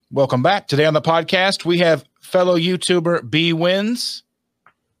Welcome back. Today on the podcast, we have fellow YouTuber B Wins.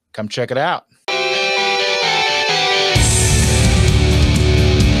 Come check it out.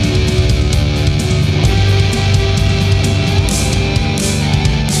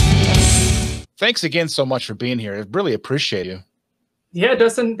 Thanks again so much for being here. I really appreciate you. Yeah,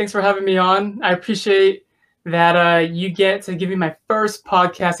 Dustin, thanks for having me on. I appreciate that you get to give me my first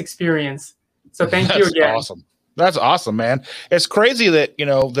podcast experience. So thank you again. Awesome. That's awesome, man. It's crazy that,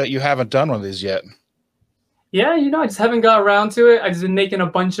 that you haven't done one of these yet. Yeah, I just haven't got around to it. I've just been making a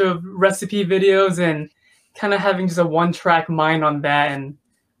bunch of recipe videos and kind of having just a one-track mind on that. And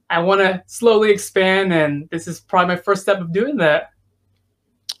I want to slowly expand, and this is probably my first step of doing that.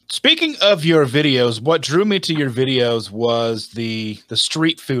 Speaking of your videos, what drew me to your videos was the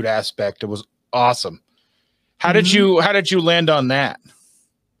street food aspect. It was awesome. How did you land on that?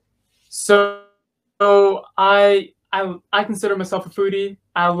 So I consider myself a foodie.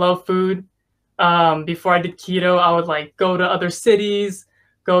 I love food. Before I did keto, I would go to other cities,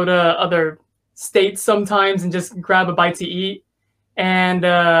 go to other states sometimes, and just grab a bite to eat. And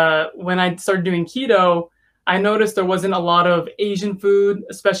when I started doing keto, I noticed there wasn't a lot of Asian food,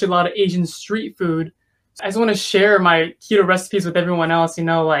 especially a lot of Asian street food. I just want to share my keto recipes with everyone else.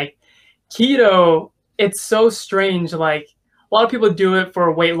 Keto, it's so strange. A lot of people do it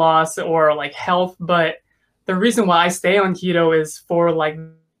for weight loss or health, but the reason why I stay on keto is for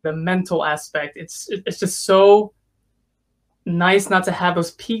the mental aspect. It's just so nice not to have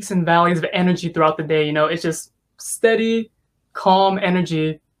those peaks and valleys of energy throughout the day. It's just steady, calm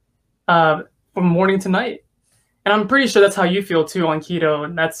energy from morning to night. And I'm pretty sure that's how you feel too on keto,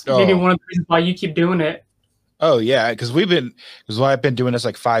 and that's maybe one of the reasons why you keep doing it. Oh yeah, because I've been doing this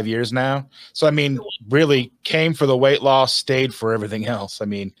 5 years now. So really came for the weight loss, stayed for everything else.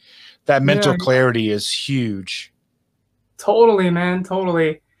 That mental clarity is huge. Totally, man,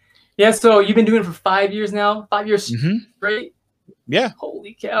 totally. Yeah, so you've been doing it for 5 years now? 5 years straight? Yeah.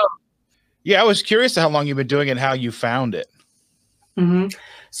 Holy cow. Yeah, I was curious how long you've been doing it and how you found it.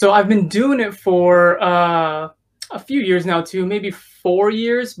 So I've been doing it for a few years now too, maybe 4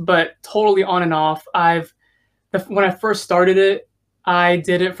 years, but totally on and off. When I first started it, I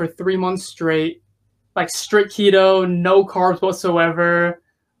did it for 3 months straight, strict keto, no carbs whatsoever,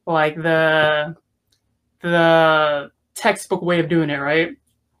 the textbook way of doing it, right?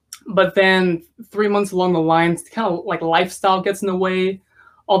 But then 3 months along the lines, kind of lifestyle gets in the way.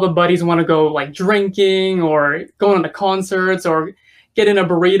 All the buddies want to go drinking or going to concerts or getting a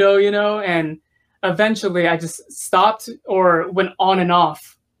burrito, and eventually I just stopped or went on and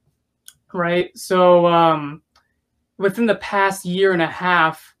off, right? So within the past year and a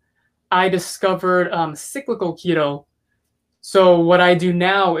half, I discovered cyclical keto. So what I do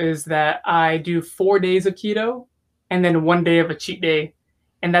now is that I do 4 days of keto and then 1 day of a cheat day.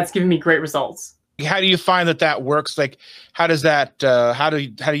 And that's giving me great results. How do you find that works? How does that, how do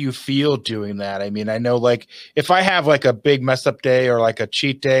you feel doing that? I know if I have a big messed up day or a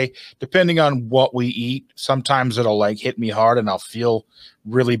cheat day, depending on what we eat, sometimes it'll hit me hard and I'll feel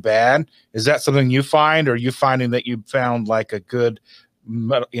really bad. Is that something you find, or are you finding that you found a good,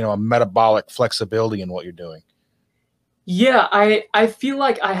 a metabolic flexibility in what you're doing? Yeah, I feel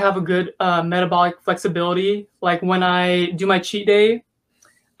like I have a good metabolic flexibility. When I do my cheat day,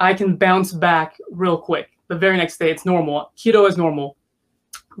 I can bounce back real quick. The very next day, it's normal. Keto is normal.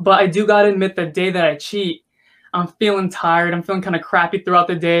 But I do got to admit, the day that I cheat, I'm feeling tired. I'm feeling kind of crappy throughout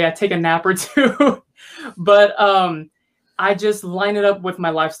the day. I take a nap or two. But I just line it up with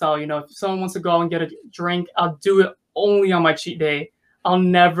my lifestyle. If someone wants to go out and get a drink, I'll do it only on my cheat day. I'll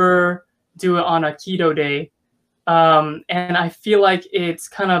never do it on a keto day. And I feel like it's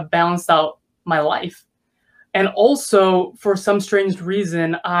kind of balanced out my life. And also, for some strange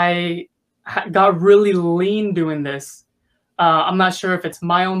reason, I got really lean doing this. I'm not sure if it's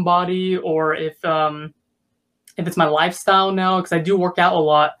my own body or if it's my lifestyle now, because I do work out a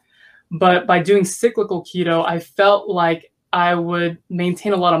lot. But by doing cyclical keto, I felt like I would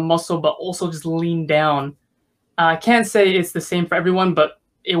maintain a lot of muscle, but also just lean down. I can't say it's the same for everyone, but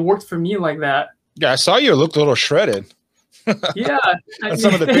it worked for me like that. Yeah, I saw you looked a little shredded. Yeah.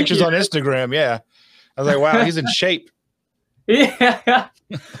 Some of the pictures on Instagram, yeah. I was like, wow, he's in shape. Yeah.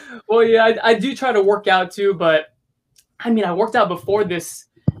 Well, yeah, I do try to work out too, but I worked out before this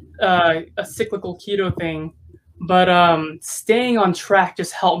a cyclical keto thing, but staying on track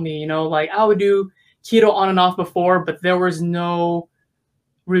just helped me. I would do keto on and off before, but there was no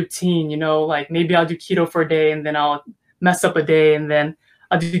routine. Maybe I'll do keto for a day and then I'll mess up a day, and then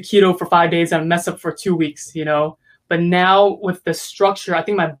I'll do keto for 5 days and I'll mess up for 2 weeks. But now with the structure, I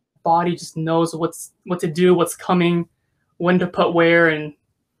think my body just knows what to do, what's coming, when to put where, and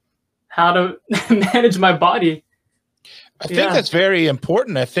how to manage my body. I think that's very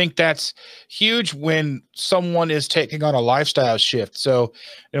important. I think that's huge when someone is taking on a lifestyle shift. So,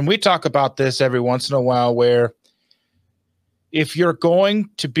 and we talk about this every once in a while, where if you're going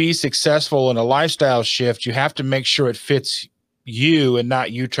to be successful in a lifestyle shift, you have to make sure it fits you and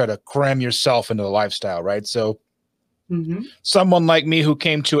not you try to cram yourself into the lifestyle, right? So someone like me who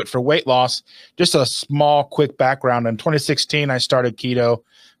came to it for weight loss, just a small, quick background. In 2016, I started keto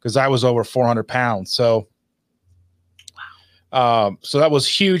because I was over 400 pounds. So so that was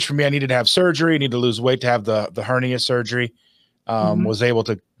huge for me. I needed to have surgery, needed to lose weight to have the hernia surgery. Was able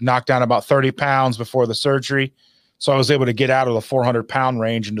to knock down about 30 pounds before the surgery. So I was able to get out of the 400-pound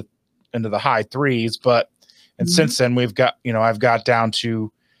range into the high threes. But, and since then we've got, you know, I've got down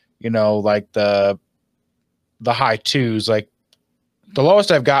to, you know, like the high twos. Like the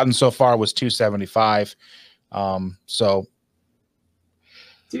lowest I've gotten so far was 275. So.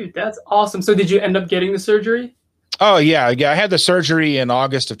 Dude, that's awesome. So did you end up getting the surgery? Oh yeah. I had the surgery in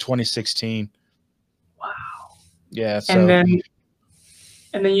August of 2016. Wow. Yeah. So. And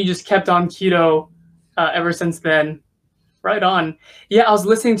then you just kept on keto ever since then. Right on. Yeah, I was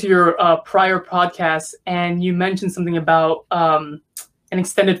listening to your prior podcast, and you mentioned something about an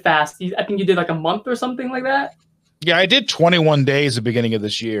extended fast. I think you did like a month or something like that. Yeah, I did 21 days at the beginning of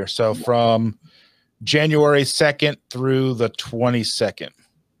this year. So from January 2nd through the 22nd.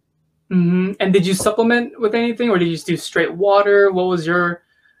 And did you supplement with anything, or did you just do straight water? What was your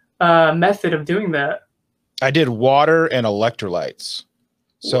method of doing that? I did water and electrolytes.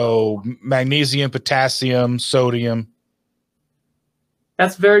 So magnesium, potassium, sodium.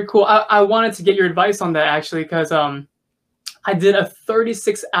 That's very cool. I wanted to get your advice on that, actually, because I did a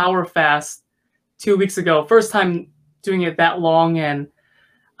 36-hour fast 2 weeks ago. First time doing it that long, and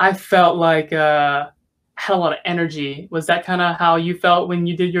I felt like had a lot of energy. Was that kind of how you felt when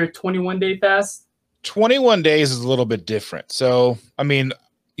you did your 21-day fast? 21 days is a little bit different. So, I mean,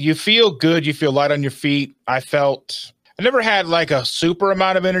 you feel good. You feel light on your feet. I never had like a super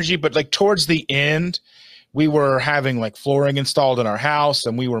amount of energy, but like towards the end, we were having like flooring installed in our house,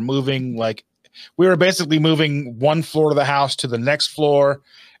 and we were basically moving one floor of the house to the next floor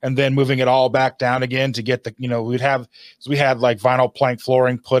and then moving it all back down again to get we had like vinyl plank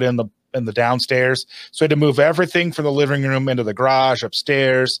flooring put in the downstairs. So we had to move everything from the living room into the garage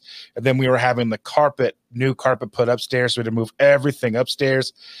upstairs. And then we were having the new carpet put upstairs. So we had to move everything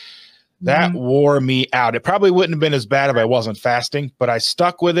upstairs. That wore me out. It probably wouldn't have been as bad if I wasn't fasting, but I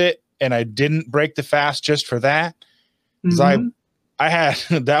stuck with it, and I didn't break the fast just for that. Because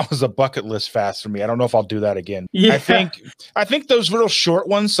that was a bucket list fast for me. I don't know if I'll do that again. Yeah. I think those little short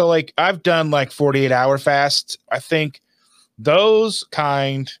ones. So like I've done like 48-hour fasts. I think those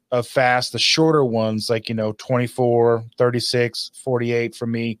kind of fasts, the shorter ones, like, 24, 36, 48 for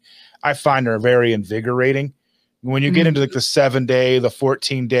me, I find are very invigorating. When you get into like the 7-day, the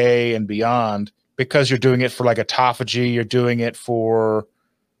 14-day and beyond, because you're doing it for like autophagy, you're doing it for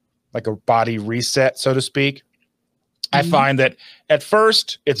like a body reset, so to speak. I find that at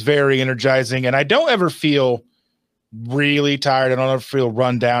first it's very energizing, and I don't ever feel really tired. I don't ever feel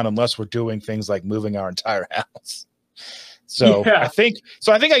run down unless we're doing things like moving our entire house. So I think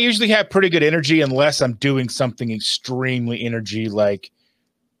I usually have pretty good energy unless I'm doing something extremely energy like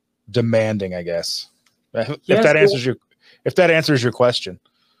demanding, I guess. If that answers your question.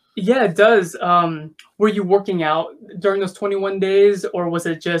 Yeah, it does. Were you working out during those 21 days, or was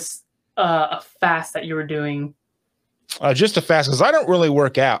it just a fast that you were doing? Just a fast, because I don't really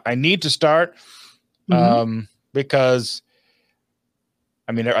work out. I need to start because,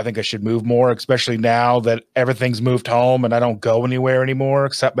 I mean, I think I should move more, especially now that everything's moved home and I don't go anywhere anymore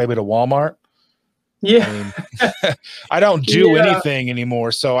except maybe to Walmart. Yeah. I mean, I don't do anything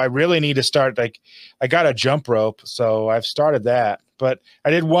anymore. So I really need to start. Like, I got a jump rope, so I've started that. But I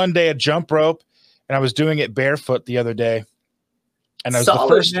did one day a jump rope, and I was doing it barefoot the other day. And I was the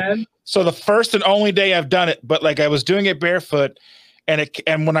first. Man. So the first and only day I've done it, but like I was doing it barefoot, and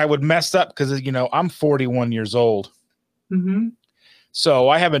when I would mess up, because I'm 41 years old. So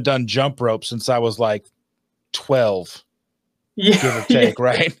I haven't done jump rope since I was like 12. Give or take,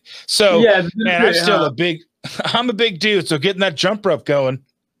 right? So, man, I'm still I'm a big dude. So getting that jump rope going,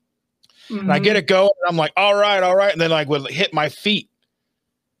 and I get it going, and I'm like, all right. And then like would hit my feet,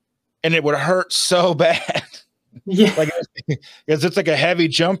 and it would hurt so bad. Yeah. Because it's like a heavy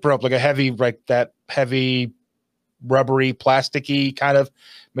jump rope, like a heavy, like that heavy rubbery, plasticky kind of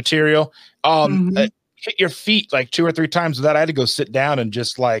material. Hit your feet like 2 or 3 times with that. I had to go sit down and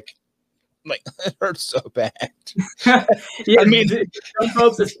just like it hurts so bad. I mean, jump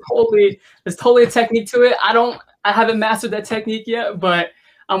ropes there's totally a technique to it. I haven't mastered that technique yet, but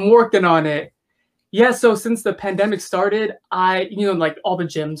I'm working on it. Yeah, so since the pandemic started, like all the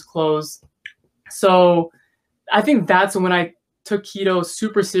gyms closed. So I think that's when I took keto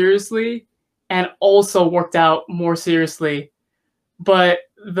super seriously and also worked out more seriously. But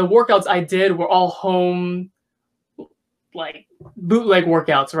the workouts I did were all home, like bootleg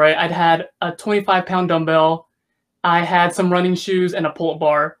workouts, right? I'd had a 25-pound dumbbell, I had some running shoes and a pull-up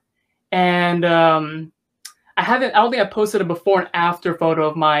bar. And I don't think I posted a before and after photo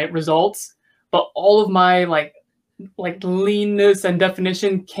of my results, but all of my like leanness and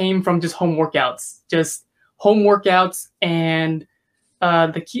definition came from just home workouts and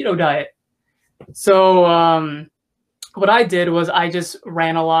the keto diet. So what I did was I just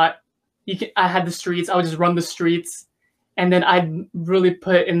ran a lot. I had the streets. I would just run the streets, and then I'd really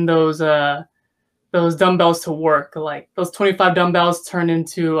put in those dumbbells to work. Like those 25 dumbbells turned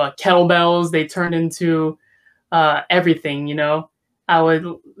into kettlebells. They turned into everything. You know, I would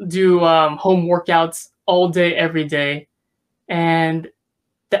do home workouts all day, every day, and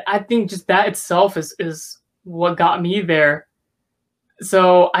I think just that itself is what got me there.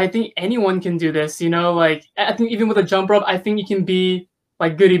 So I think anyone can do this, you know, like I think even with a jump rope, I think you can be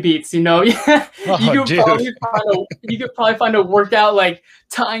like Goody Beats, you know. You could probably find a workout like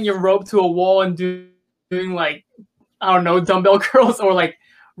tying your rope to a wall and doing like, I don't know, dumbbell curls or like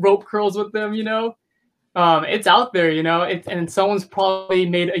rope curls with them, you know. It's out there, you know, and someone's probably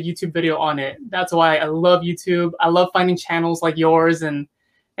made a YouTube video on it. That's why I love YouTube. I love finding channels like yours and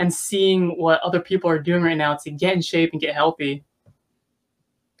seeing what other people are doing right now to get in shape and get healthy.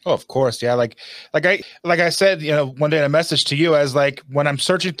 Oh, of course. Yeah. Like I said, you know, one day in a message to you, as like, when I'm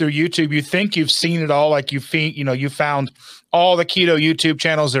searching through YouTube, you think you've seen it all. Like you found all the keto YouTube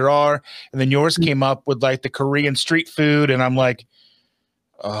channels there are. And then yours came up with like the Korean street food. And I'm like,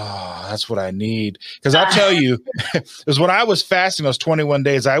 oh, that's what I need. Cause I'll tell you, because when I was fasting those 21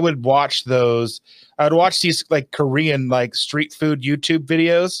 days, I would watch these like Korean, like street food YouTube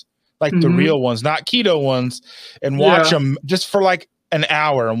videos, like the real ones, not keto ones, and watch them just for like an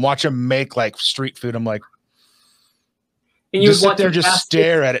hour and watch them make like street food. I'm like, and you just sit there, just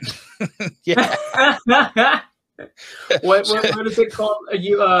stare at it. Yeah. What is it called? Are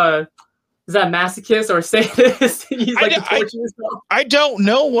you is that masochist or sadist? I don't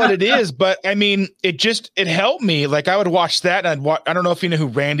know what it is, but I mean, it helped me. Like I would watch that, and I don't know if you know who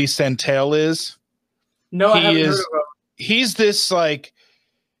Randy Santel is. No, I haven't heard of him. He's this like,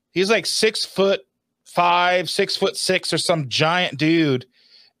 he's like 6'5", 6'6", or some giant dude,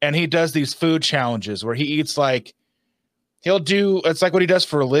 and he does these food challenges where he eats like, it's like what he does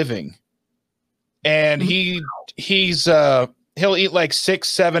for a living, and he'll eat like 6,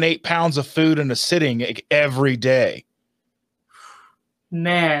 7, 8 pounds of food in a sitting like, every day.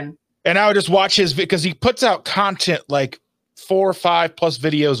 Man. And I would just watch because he puts out content like 4 or 5 plus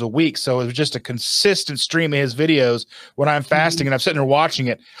videos a week. So it was just a consistent stream of his videos when I'm fasting and I'm sitting there watching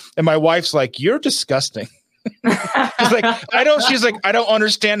it. And my wife's like, "You're disgusting." She's like, "I don't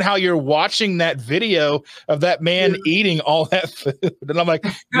understand how you're watching that video of that man eating all that food." And I'm like,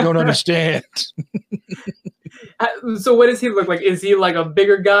 "You don't understand." So what does he look like? Is he like a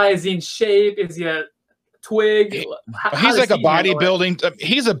bigger guy? Is he in shape? Is he a twig? He's like a bodybuilding.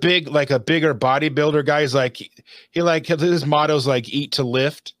 He's a bigger bodybuilder guy. He's like, his motto is like eat to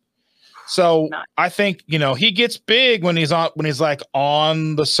lift. So nice. I think, you know, he gets big when he's like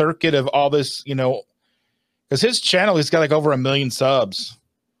on the circuit of all this, you know, because his channel, he's got like over 1 million subs.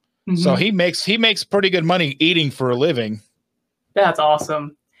 So he makes pretty good money eating for a living. That's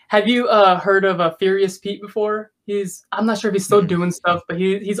awesome. Have you heard of Furious Pete before? I'm not sure if he's still doing stuff, but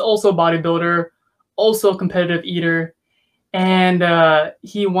he's also a bodybuilder, also a competitive eater. And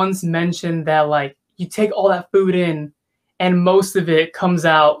he once mentioned that like you take all that food in and most of it comes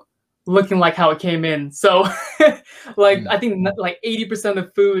out looking like how it came in. So like I think like 80% of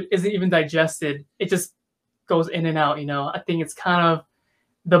the food isn't even digested. It just goes in and out, you know. I think it's kind of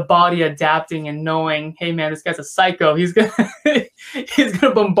the body adapting and knowing, hey man, this guy's a psycho. He's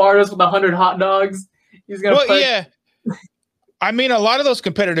gonna bombard us with 100 hot dogs. He's gonna yeah. I mean, a lot of those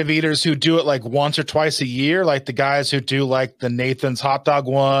competitive eaters who do it like once or twice a year, like the guys who do like the Nathan's hot dog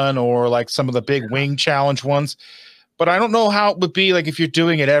one or like some of the big wing challenge ones. But I don't know how it would be like if you're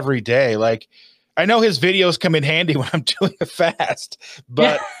doing it every day. Like I know his videos come in handy when I'm doing a fast,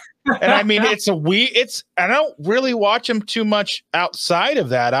 but and I mean, I don't really watch him too much outside of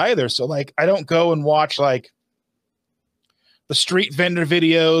that either. So like, I don't go and watch like the street vendor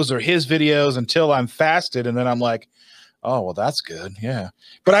videos or his videos until I'm fasted. And then I'm like, oh, well, that's good. Yeah.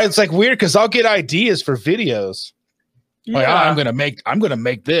 But it's like weird because I'll get ideas for videos. Yeah. Like, oh, I'm going to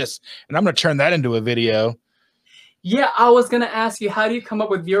make this and I'm going to turn that into a video. Yeah, I was gonna ask you, how do you come up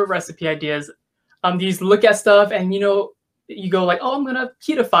with your recipe ideas? Do you just look at stuff and you go like, oh, I'm gonna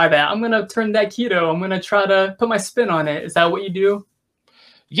keto-fy that. I'm gonna turn that keto. I'm gonna try to put my spin on it. Is that what you do?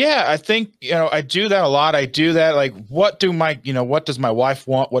 Yeah, I think, I do that a lot. I do that like, what does my wife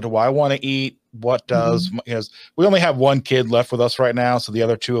want? What do I want to eat? What does, Hmm. we only have one kid left with us right now, so the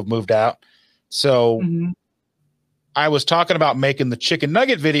other two have moved out. So Hmm. I was talking about making the chicken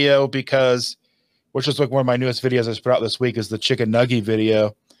nugget video because, which is like one of my newest videos I just put out this week, is the chicken nugget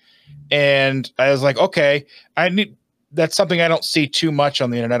video. And I was like, okay, that's something I don't see too much on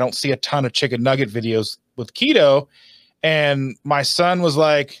the internet. I don't see a ton of chicken nugget videos with keto. And my son was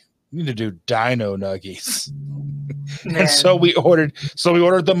like, "You need to do dino nuggies." And Man, so we ordered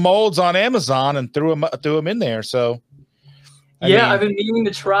the molds on Amazon and threw them in there. So I yeah, I've mean, been meaning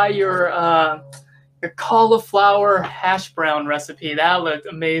to try your cauliflower hash brown recipe. That looked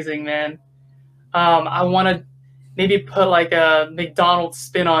amazing, man. I want to maybe put like a McDonald's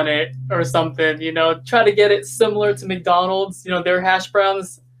spin on it or something. Try to get it similar to McDonald's. Their hash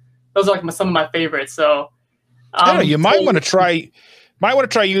browns. Those are like some of my favorites. So I don't know, you I'm totally might want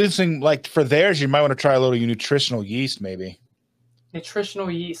to try using, like, for theirs, you might want to try a little nutritional yeast maybe.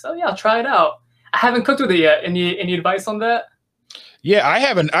 nutritional yeast. Oh yeah, I'll try it out. I haven't cooked with it yet. Any advice on that? Yeah,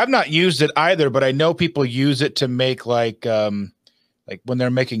 I've not used it either, but I know people use it to make like when they're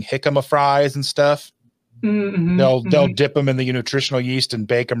making jicama fries and stuff. Mm-hmm, They'll mm-hmm. dip them in the nutritional yeast and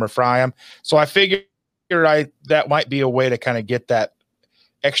bake them or fry them. So I figure I that might be a way to kind of get that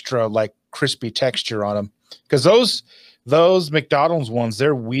extra like crispy texture on them, because those McDonald's ones,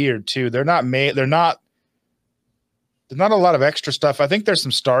 they're weird too. There's not a lot of extra stuff. I think there's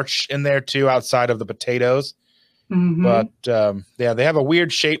some starch in there too outside of the potatoes, Mm-hmm. but yeah, they have a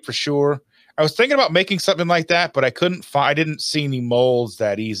weird shape for sure. I was thinking about making something like that, but I didn't see any molds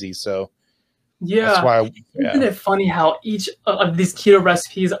that easy, so that's Yeah. why. Isn't Yeah. it funny how each of these keto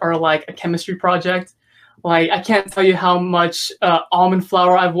recipes are like a chemistry project? Like, I can't tell you how much almond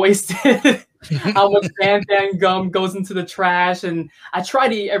flour I've wasted, how much xanthan gum goes into the trash, and I try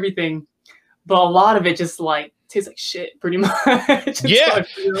to eat everything, but a lot of it just like tastes like shit, pretty much. Until Yeah. I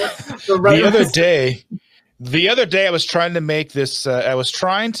feel the right The other recipe. day, I was trying to make this. I was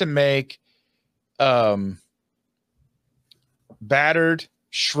trying to make um, battered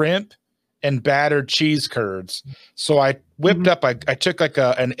shrimp and battered cheese curds. So I whipped Mhm. up. I took like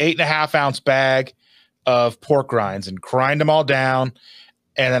an 8.5 ounce bag of pork rinds and grind them all down,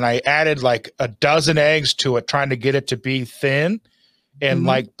 and then I added like a dozen eggs to it, trying to get it to be thin and Mhm.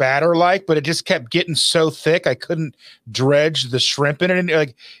 like batter like, but it just kept getting so thick I couldn't dredge the shrimp in it, and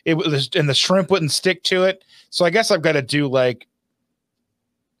like it was, and the shrimp wouldn't stick to it. So I guess I've got to do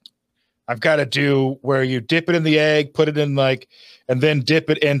where you dip it in the egg, put it in like, and then dip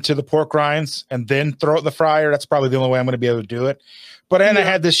it into the pork rinds and then throw it in the fryer. That's probably the only way I'm going to be able to do it. But then I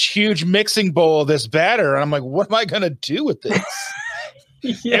Yeah. had this huge mixing bowl of this batter, and I'm like, what am I going to do with this?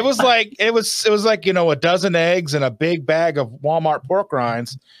 Yeah. It was like, a dozen eggs and a big bag of Walmart pork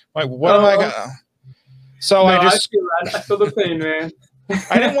rinds. Like, what am I Oh, gonna? So no, I I just feel that. I feel the pain, man.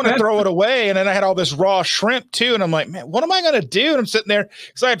 I didn't want to throw it away, and then I had all this raw shrimp too, and I'm like, man, what am I gonna do? And I'm sitting there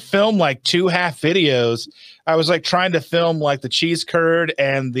because I had filmed like 2 half videos. I was like trying to film like the cheese curd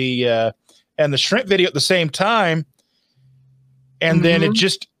and the shrimp video at the same time, and then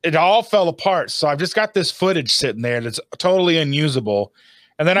Mhm. it all fell apart. So I've just got this footage sitting there that's totally unusable.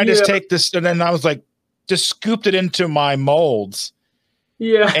 And then I just Yeah. take this, and then I was like, just scooped it into my molds,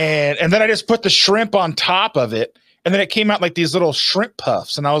 Yeah. and then I just put the shrimp on top of it, and then it came out like these little shrimp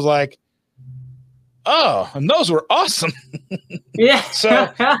puffs, and I was like, oh, and those were awesome. Yeah.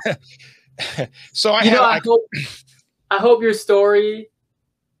 So so You know, I hope your story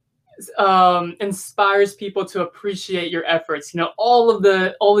inspires people to appreciate your efforts. All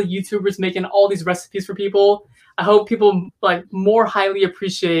the YouTubers making all these recipes for people. I hope people like more highly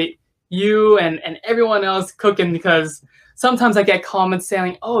appreciate you and everyone else cooking, because sometimes I get comments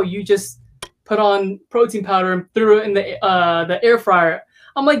saying, "Oh, you just put on protein powder and threw it in the air fryer."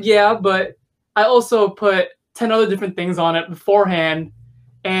 I'm like, "Yeah, but I also put 10 other different things on it beforehand,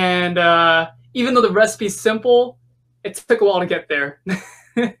 and even though the recipe's simple, it took a while to get there."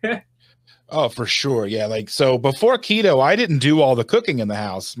 oh, for sure. Yeah. Like, so before keto, I didn't do all the cooking in the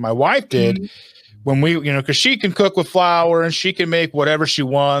house. My wife did Mhm. when we, because she can cook with flour and she can make whatever she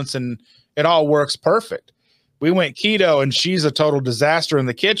wants and it all works perfect. We went keto and she's a total disaster in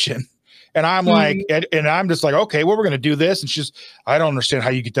the kitchen. And I'm like, Mhm. and I'm just like, okay, well, we're going to do this. And she's, I don't understand how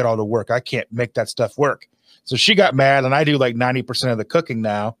you get that all to work. I can't make that stuff work. So she got mad, and I do like 90% of the cooking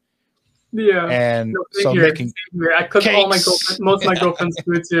now. Yeah. And No, same so here. making Same here. I cook all my cakes. most of my girlfriend's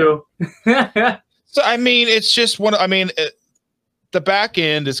food too. So I mean, it's just one. I mean, the back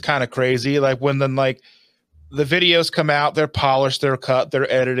end is kind of crazy. Like when then like the videos come out, they're polished, they're cut,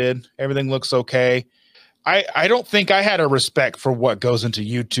 they're edited, everything looks okay. I don't think I had a respect for what goes into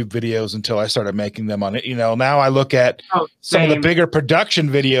YouTube videos until I started making them on it. You know, now I look at Oh, some of the same. bigger production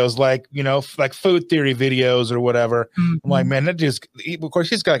videos, like, you know, like food theory videos or whatever. I'm like, Mhm. man, that just, of course,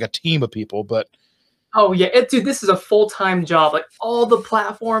 he's got like a team of people, but Oh yeah, dude, this is a full-time job. Like all the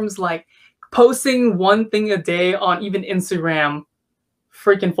platforms, like posting one thing a day on even Instagram,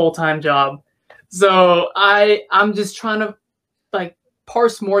 freaking full-time job. So I'm just trying to like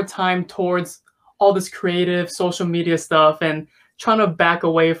parse more time towards all this creative social media stuff and trying to back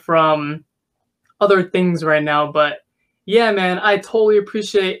away from other things right now. But yeah, man, I totally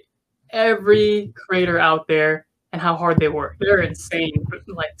appreciate every creator out there and how hard they work. They're insane,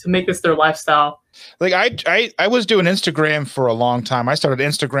 like to make this their lifestyle. like I was doing Instagram for a long time. I started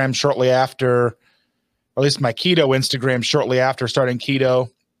Instagram shortly after, or at least my keto Instagram shortly after starting keto.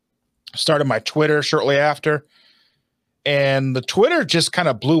 Started my Twitter shortly after, and the Twitter just kind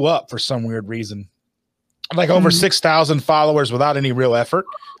of blew up for some weird reason. Like over Mhm. 6,000 followers without any real effort.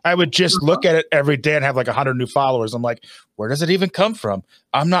 I would just look at it every day and have like 100 new followers. I'm like, where does it even come from?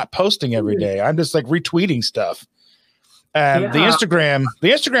 I'm not posting every day. I'm just like retweeting stuff. And Yeah, the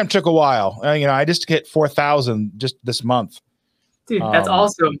Instagram took a while. You know, I just hit 4,000 just this month. dude, that's Um,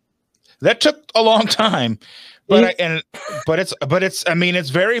 awesome. that took a long time, but It, it's I mean, that's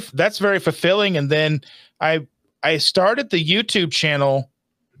very fulfilling. And then I started the YouTube channel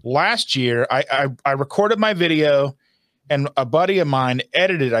last year. I recorded my video, and a buddy of mine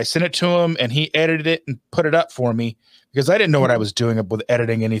edited it. I sent it to him, and he edited it and put it up for me because I didn't know what I was doing with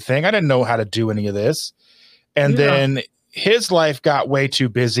editing anything. I didn't know how to do any of this. And yeah. then his life got way too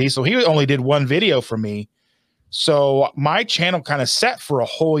busy, so he only did one video for me. So my channel kind of set for a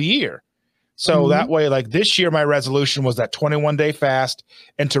whole year. So that Mhm. way, like this year, my resolution was that 21-day fast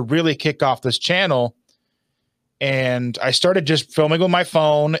and to really kick off this channel. And I started just filming with my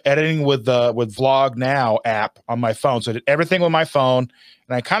phone, editing with the Vlog Now app on my phone. So I did everything with my phone,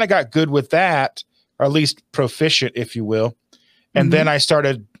 and I kind of got good with that, or at least proficient, if you will. And then Mhm. I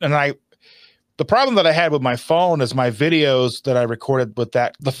started, and the problem that I had with my phone is my videos that I recorded with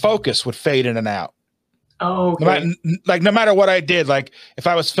that, the focus would fade in and out. Oh, No matter, okay. like no matter what I did, like if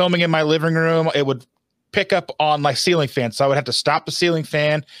I was filming in my living room, it would pick up on my ceiling fan. So I would have to stop the ceiling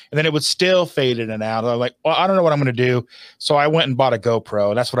fan, and then it would still fade in and out. I'm like, well, I don't know what I'm going to do. So I went and bought a GoPro,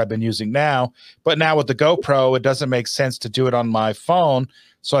 and that's what I've been using now. But now with the GoPro, it doesn't make sense to do it on my phone.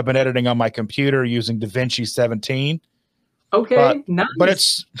 So I've been editing on my computer using DaVinci 17. But Okay, but nice.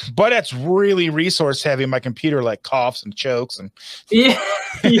 it's but it's really resource heavy. My computer like coughs and chokes, and Yeah,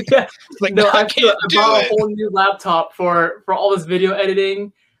 yeah. it's like, No, I I feel can't I do bought a it. whole new laptop for all this video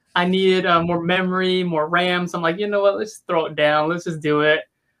editing. I needed more memory, more RAM. So I'm like, you know what? Let's just throw it down. Let's just do it.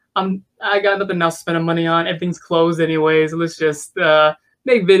 I got nothing else spending money on. Everything's closed anyways. Let's just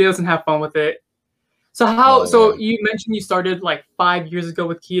make videos and have fun with it. So how? Oh yeah. So you mentioned you started like 5 years ago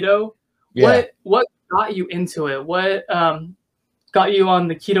with keto. Yeah. What got you into it? What got you on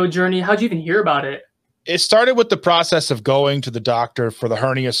the keto journey? How'd you even hear about it? It started with the process of going to the doctor for the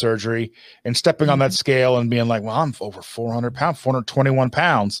hernia surgery and stepping on that Mhm. scale and being like, well, I'm over 400 pounds, 421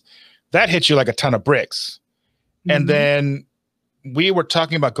 pounds. That hits you like a ton of bricks. And Mhm. then we were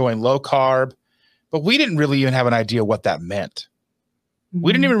talking about going low carb, but we didn't really even have an idea what that meant.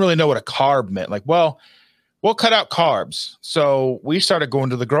 We didn't Mhm. even really know what a carb meant. Like, well, we'll cut out carbs. So we started going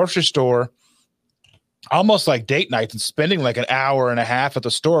to the grocery store almost like date nights and spending like an hour and a half at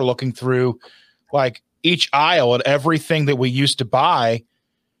the store looking through like each aisle and everything that we used to buy,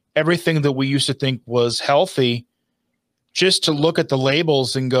 everything that we used to think was healthy, just to look at the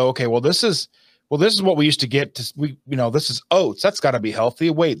labels and go, okay, well, this is what we used to get to, this is oats. That's got to be healthy.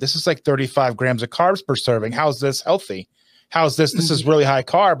 Wait, this is like 35 grams of carbs per serving. How's this healthy? How's this? This is Mhm. really high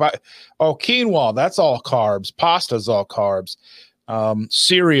carb. Oh, quinoa, that's all carbs. Pasta's all carbs.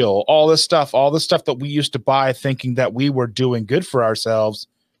 Cereal, all this stuff that we used to buy thinking that we were doing good for ourselves,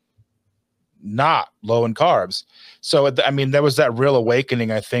 not low in carbs. So, I mean, there was that real awakening,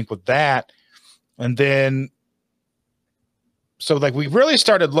 I think, with that. And then, so like we really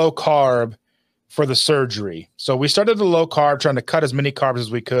started low carb for the surgery. So we started the low carb, trying to cut as many carbs as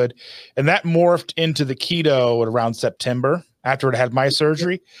we could. And that morphed into the keto at around September after it had my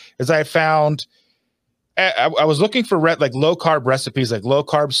surgery, as I found I was looking for like low carb recipes, like low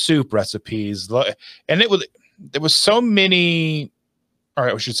carb soup recipes. And there was so many, or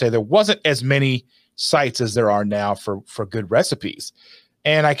I should say there wasn't as many sites as there are now for good recipes.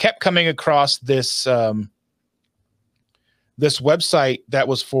 And I kept coming across this website that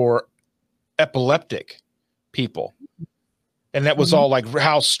was for epileptic people. And that was all like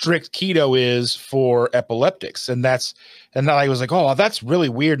how strict keto is for epileptics. And then I was like, oh, that's really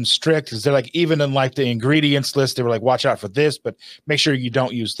weird and strict. Because they're like, even in like the ingredients list, they were like, watch out for this, but make sure you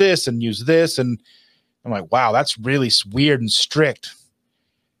don't use this and use this. And I'm like, wow, that's really weird and strict.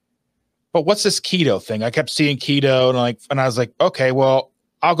 But what's this keto thing? I kept seeing keto and I was like, okay, well,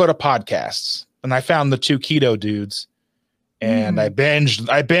 I'll go to podcasts. And I found the 2 keto dudes and I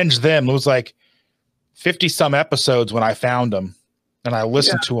binged them. It was like 50 some episodes when I found them, and I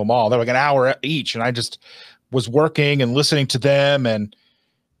listened to them all. They're like an hour each. And I just was working and listening to them. And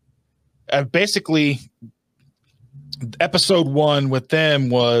basically episode 1 with them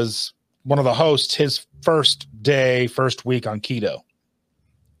was one of the hosts, his first week on keto.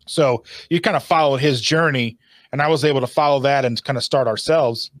 So you kind of followed his journey, and I was able to follow that and kind of start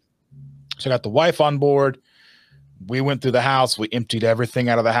ourselves. So I got the wife on board. We went through the house. We emptied everything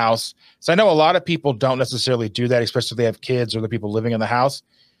out of the house. So I know a lot of people don't necessarily do that, especially if they have kids or the people living in the house.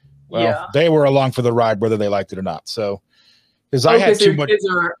 Well, they were along for the ride, whether they liked it or not. So, because I had too much. Kids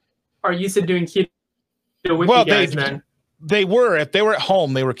are used to doing keto with you guys, then? They were. If they were at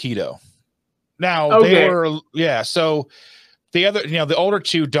home, they were keto. Now they were, So the other, the older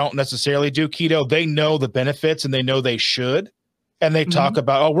 2 don't necessarily do keto. They know the benefits and they know they should, and they talk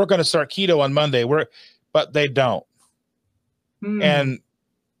about, oh, we're going to start keto on Monday. But they don't. And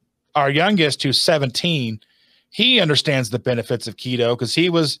our youngest, who's 17, he understands the benefits of keto because he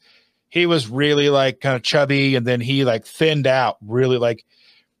was really like kind of chubby, and then he like thinned out really like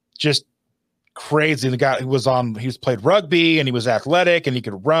just crazy. The guy he played rugby and he was athletic and he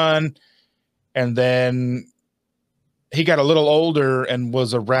could run. And then he got a little older and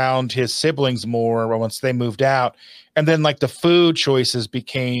was around his siblings more once they moved out. And then like the food choices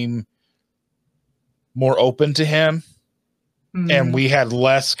became more open to him. And we had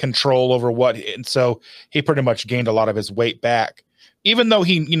less control over and so he pretty much gained a lot of his weight back, even though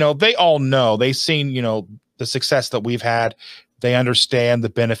they all know, they've seen, the success that we've had. They understand the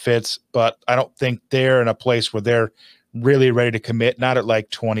benefits, but I don't think they're in a place where they're really ready to commit, not at like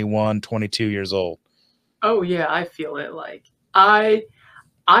 21, 22 years old. Oh yeah, I feel it. Like I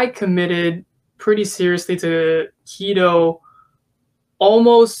committed pretty seriously to keto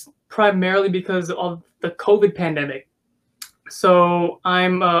almost primarily because of the COVID pandemic. So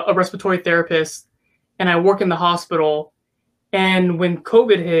I'm a respiratory therapist and I work in the hospital. And when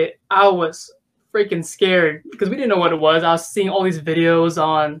COVID hit, I was freaking scared because we didn't know what it was. I was seeing all these videos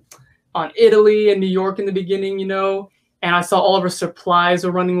on Italy and New York in the beginning, and I saw all of our supplies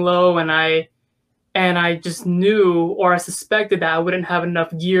were running low, and I just knew, or I suspected, that I wouldn't have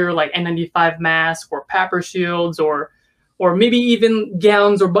enough gear like N95 masks or PAPR shields or maybe even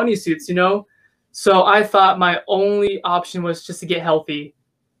gowns or bunny suits, So I thought my only option was just to get healthy.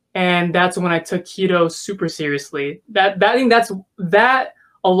 And that's when I took keto super seriously. That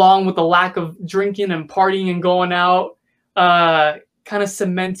along with the lack of drinking and partying and going out, kind of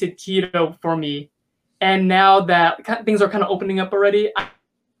cemented keto for me. And now that things are kind of opening up already, I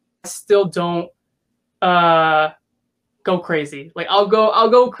still don't go crazy. Like I'll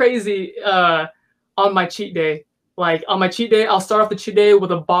go crazy on my cheat day. Like on my cheat day, I'll start off the cheat day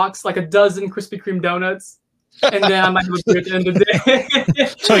with a box, like a dozen Krispy Kreme donuts, and then I might have a beer at the end of the day.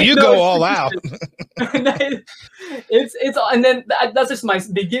 So you go all out. And then that's just my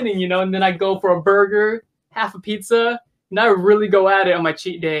beginning, and then I go for a burger, half a pizza, and I really go at it on my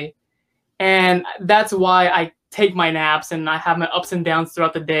cheat day. And that's why I take my naps and I have my ups and downs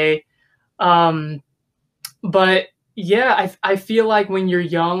throughout the day. But yeah, I feel like when you're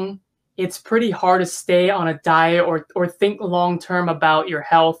young, it's pretty hard to stay on a diet or think long term about your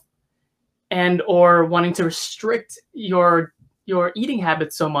health and or wanting to restrict your eating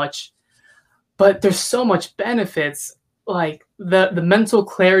habits so much. But there's so much benefits, like the mental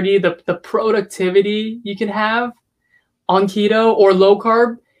clarity, the productivity you can have on keto or low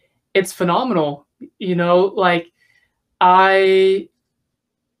carb. It's phenomenal. Like I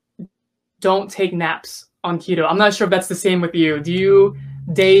don't take naps on keto. I'm not sure if that's the same with you. Do you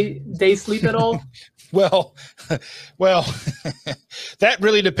day sleep at all? Well, that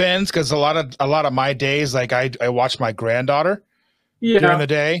really depends, because a lot of my days, like I watch my granddaughter during the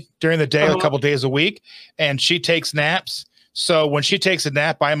day, a couple days a week, and she takes naps. So when she takes a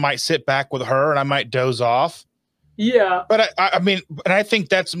nap, I might sit back with her and I might doze off. Yeah. But I mean, and I think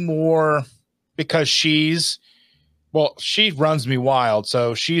that's more because she runs me wild.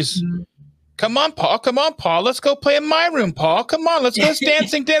 So she's Come on, Paul. Come on, Paul. Let's go play in my room, Paul. Come on. Let's go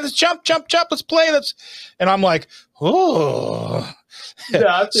dancing, dance. Let's jump, jump, jump. Let's play. And I'm like, oh.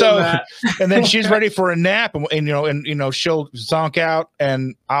 Yeah, and then she's ready for a nap, and she'll zonk out,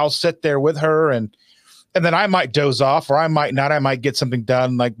 and I'll sit there with her, and then I might doze off, or I might not. I might get something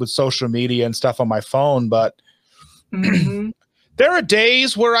done, like with social media and stuff on my phone. But there are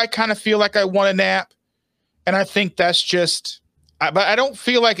days where I kind of feel like I want a nap, and I think that's just. But I don't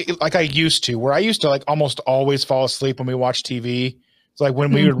feel like I used to, where I used to like almost always fall asleep when we watch TV. It's like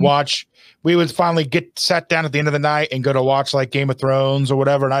when we would finally get sat down at the end of the night and go to watch like Game of Thrones or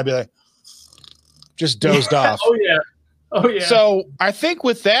whatever, and I'd be like, just dozed off. Oh yeah. So I think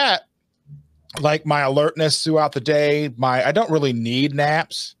with that, like my alertness throughout the day, I don't really need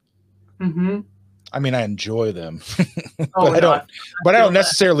naps. I mean, I enjoy them, but I don't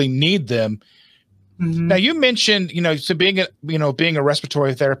necessarily need them. Now you mentioned, so being a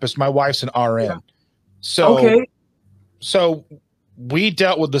respiratory therapist, my wife's an RN. Yeah. So we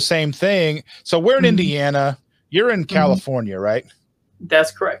dealt with the same thing. So we're in Indiana, you're in California, right?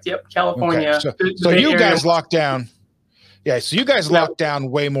 That's correct. Yep. California. Okay. So you guys locked down. Yeah. So you guys locked down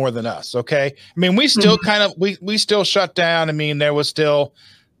way more than us. Okay. I mean, we still we still shut down. I mean, there was still,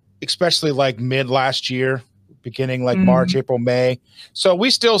 especially like mid last year, beginning like March, April, May. So we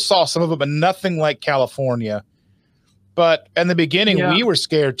still saw some of it, but nothing like California. But in the beginning, we were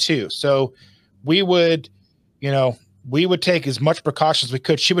scared too. So we would, we would take as much precautions as we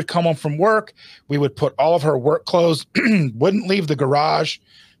could. She would come home from work. We would put all of her work clothes, wouldn't leave the garage.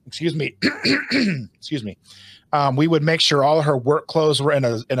 Excuse me. Excuse me. We would make sure all of her work clothes were in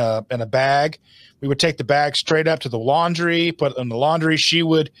a bag. We would take the bag straight up to the laundry, put it in the laundry. She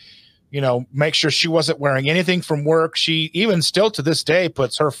would, make sure she wasn't wearing anything from work. She even still to this day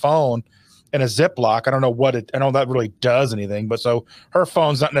puts her phone in a Ziploc. I don't know I know that really does anything, but so her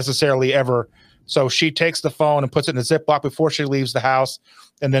phone's not necessarily ever. So she takes the phone and puts it in a Ziploc before she leaves the house,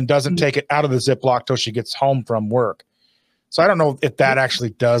 and then doesn't take it out of the Ziploc till she gets home from work. So I don't know if that actually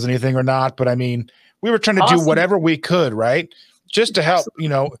does anything or not, but I mean, we were trying to do whatever we could, right? Just to help,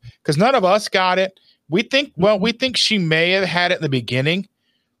 because none of us got it. We think she may have had it in the beginning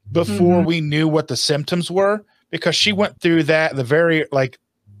before we knew what the symptoms were, because she went through that the very, like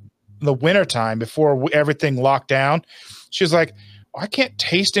the winter time before everything locked down. She was like, I can't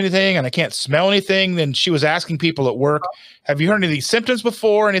taste anything and I can't smell anything. Then she was asking people at work, have you heard any of these symptoms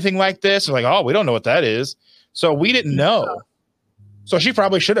before? Anything like this? They're like, oh, we don't know what that is. So we didn't know. So she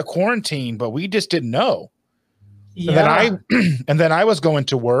probably should have quarantined, but we just didn't know. Yeah. And then I was going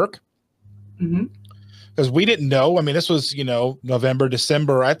to work because we didn't know. I mean, this was, November,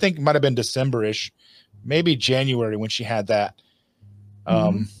 December. I think it might have been December-ish, maybe January when she had that.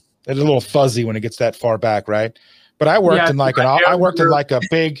 It's a little fuzzy when it gets that far back, right? But I worked in like an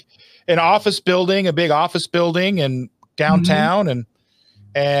office building, a big office building in downtown,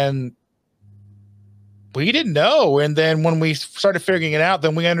 and we didn't know. And then when we started figuring it out,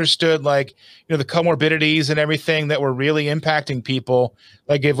 then we understood the comorbidities and everything that were really impacting people.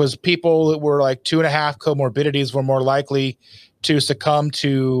 Like it was people that were like 2.5 comorbidities were more likely to succumb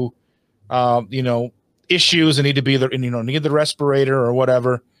to, issues and need to be need the respirator or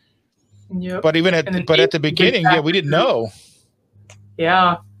whatever. Yep. But even at the beginning, we didn't know.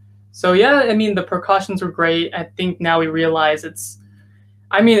 Yeah. So I mean, the precautions were great. I think now we realize it's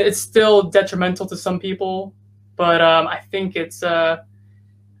still detrimental to some people, but I think it's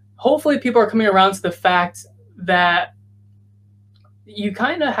hopefully people are coming around to the fact that you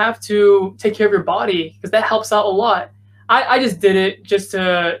kind of have to take care of your body, because that helps out a lot. I just did it just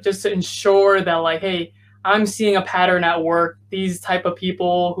to ensure that, like, hey, I'm seeing a pattern at work. These type of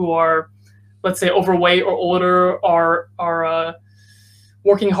people who are, let's say, overweight or older are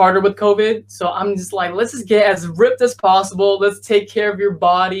working harder with COVID. So I'm just like, let's just get as ripped as possible. Let's take care of your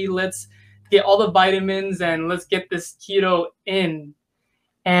body. Let's get all the vitamins and let's get this keto in.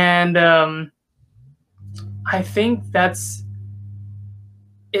 And I think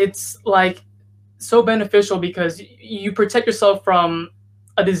it's like so beneficial, because you protect yourself from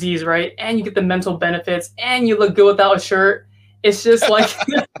a disease, right? And you get the mental benefits and you look good without a shirt. It's just like,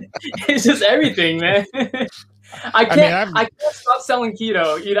 it's just everything, man. I can't stop selling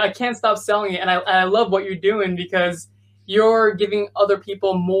keto. I can't stop selling it. And I love what you're doing, because you're giving other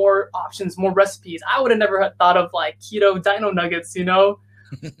people more options, more recipes. I would have never thought of like keto dino nuggets, but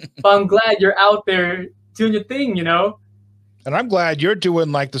I'm glad you're out there doing your thing, And I'm glad you're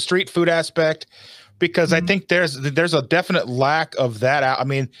doing like the street food aspect, because I think there's a definite lack of that. I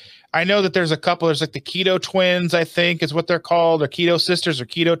mean, I know that there's a couple, there's like the Keto Twins, I think is what they're called, or Keto Sisters or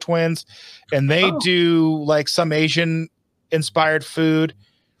Keto Twins. And they do like some Asian inspired food.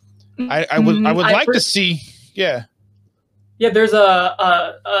 I would like to see. Yeah. Yeah, there's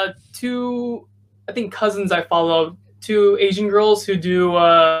two, I think, cousins I follow, two Asian girls who do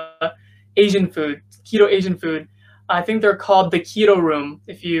Asian food, keto Asian food. I think they're called the Keto Room.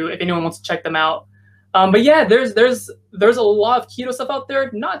 If anyone wants to check them out. But yeah, there's a lot of keto stuff out there.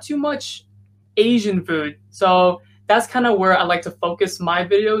 Not too much Asian food. So that's kind of where I like to focus my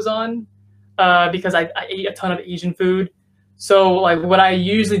videos on, because I eat a ton of Asian food. So like what I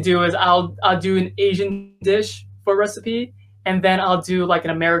usually do is I'll do an Asian dish for a recipe, and then I'll do like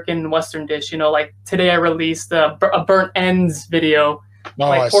an American Western dish. You know, like today I released a burnt ends video. Oh,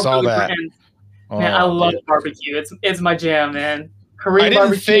 like I saw that. Oh, man, I love barbecue. It's my jam, man. Korean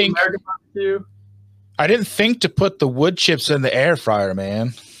barbecue, American barbecue. I didn't think to put the wood chips in the air fryer,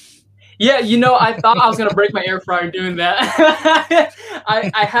 man. Yeah, you know, I thought I was gonna break my air fryer doing that.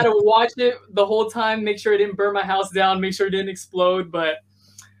 I had to watch it the whole time, make sure it didn't burn my house down, make sure it didn't explode. But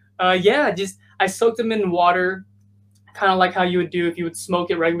yeah, I soaked them in water, kind of like how you would do if you would smoke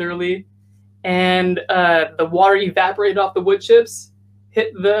it regularly. And the water evaporated off the wood chips,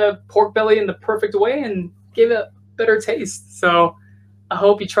 hit the pork belly in the perfect way, and gave it a better taste. So I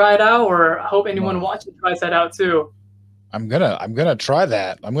hope you try it out, or I hope anyone watching tries that out too. I'm gonna try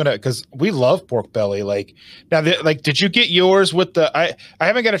that. Because we love pork belly. Like now, did you get yours with the? I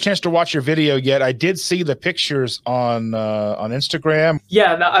haven't got a chance to watch your video yet. I did see the pictures on Instagram.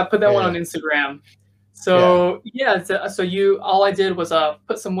 Yeah, I put that one on Instagram. So all I did was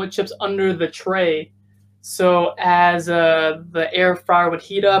put some wood chips under the tray. So as the air fryer would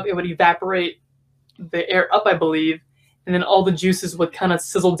heat up, it would evaporate the air up, I believe, and then all the juices would kind of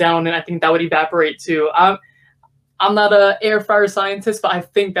sizzle down, and I think that would evaporate too. I'm not an air fryer scientist, but I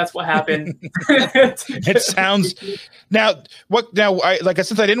think that's what happened. It sounds now.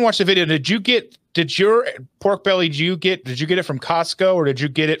 Since I didn't watch the video, did your pork belly? Did you get it from Costco, or did you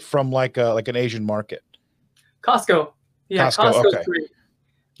get it from like an Asian market? Costco. Yeah, Costco's okay. great.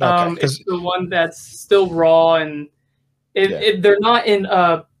 Okay, it's the one that's still raw, and they're not in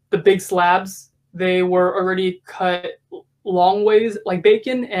the big slabs. They were already cut long ways, like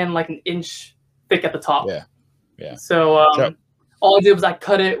bacon, and like an inch thick at the top. Yeah. Yeah. So all I did was I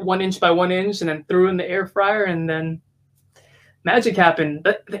cut it 1 inch by 1 inch, and then threw it in the air fryer, and then magic happened.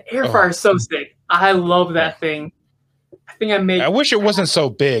 The air fryer is so sick. I love that thing. I think I wish it wasn't so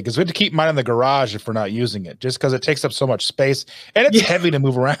big, because we had to keep mine in the garage if we're not using it, just because it takes up so much space, and it's heavy to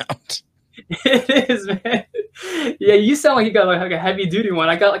move around. It is, man. Yeah, you sound like you got like a heavy duty one.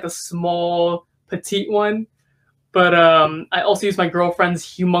 I got like a small, petite one, but I also used my girlfriend's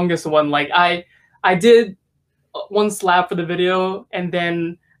humongous one. Like I did one slab for the video, and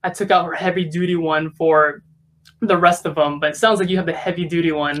then I took out her heavy duty one for the rest of them. But it sounds like you have the heavy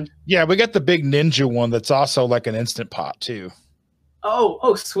duty one. Yeah, we got the big Ninja one that's also like an Instant Pot too.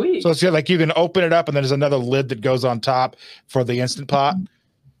 Oh, sweet. So it's like you can open it up, and then there's another lid that goes on top for the Instant Pot.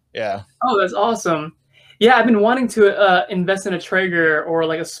 Yeah. Oh, that's awesome. Yeah, I've been wanting to invest in a Traeger, or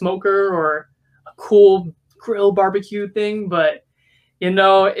like a smoker, or a cool grill barbecue thing, but you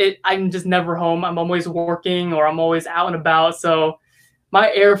know, I'm just never home. I'm always working, or I'm always out and about. So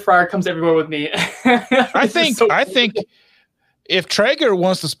my air fryer comes everywhere with me. I think if Traeger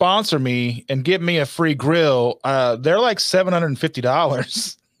wants to sponsor me and give me a free grill, they're like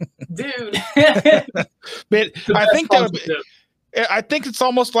 $750. Dude. But I think that would be, I think it's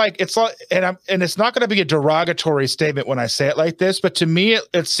almost like and it's not going to be a derogatory statement when I say it like this, but to me,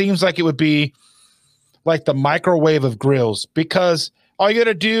 it seems like it would be like the microwave of grills, because all you got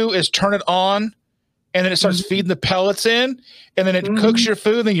to do is turn it on, and then it starts feeding the pellets in, and then it cooks your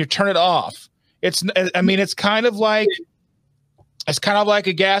food, and then you turn it off. It's kind of like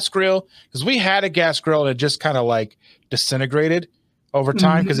a gas grill, because we had a gas grill and it just kind of like disintegrated over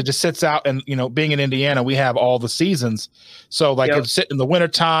time, because it just sits out, and you know, being in Indiana, we have all the seasons. So like it would sit in the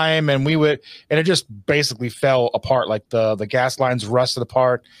wintertime, and it just basically fell apart. Like the gas lines rusted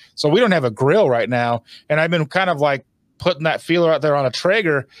apart. So we don't have a grill right now. And I've been kind of like putting that feeler out there on a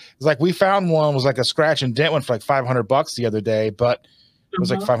Traeger. It's like we found one, was like a scratch and dent one for like $500 the other day, but it was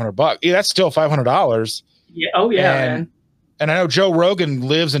like $500. Yeah, that's still $500. Yeah. Oh yeah, man. And I know Joe Rogan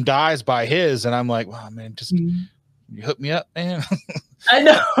lives and dies by his, and I'm like, wow, man, just you hook me up, man. I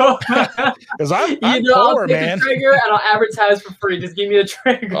know. Because I'm poor, I'll take man. A Traeger and I'll advertise for free. Just give me a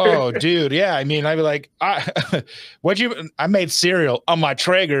Traeger. Oh, dude, yeah. I mean, I'd be like, I made cereal on my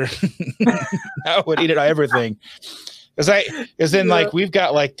Traeger. I would eat it on everything. Because then like we've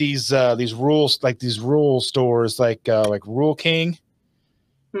got like these rural stores like Rural King,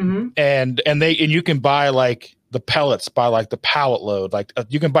 and you can buy like the pellets by like the pallet load. Like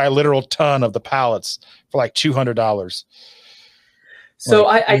you can buy a literal ton of the pallets for like $200. So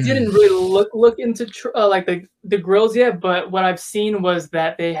Like, I didn't really look into like the grills yet, but what I've seen was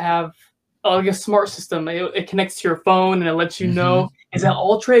that they have like a smart system. It connects to your phone and it lets you know. Is that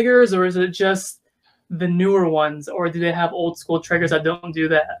all Traegers or is it just the newer ones, or do they have old school Traegers that don't do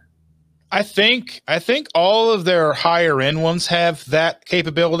that? I think all of their higher end ones have that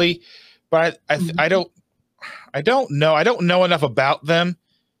capability, but I don't know. I don't know enough about them.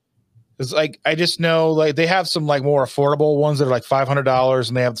 It's like I just know like they have some like more affordable ones that are like $500,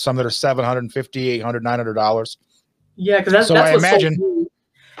 and they have some that are $750, $800, $900. Yeah, because that's So that's I what's imagine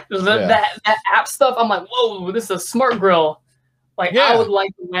that app stuff. I'm like, whoa, this is a smart grill. Like I would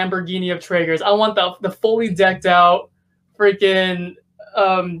like the Lamborghini of Traegers. I want the fully decked out, freaking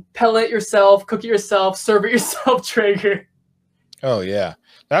pellet yourself, cook it yourself, serve it yourself Traeger. Oh yeah,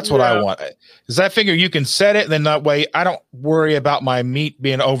 that's what I want. Because I figure you can set it, and then that way I don't worry about my meat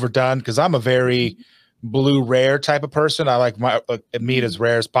being overdone. Because I'm a very blue rare type of person. I like my meat as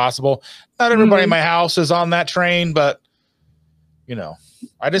rare as possible. Not everybody in my house is on that train, but you know,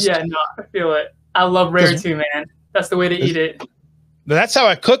 I just I feel it. I love rare too, man. That's the way to eat it. That's how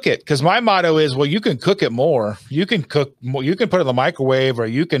I cook it. Because my motto is, well, you can cook it more. You can cook more. You can put it in the microwave, or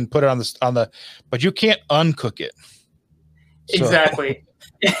you can put it on the, but you can't uncook it. So, exactly.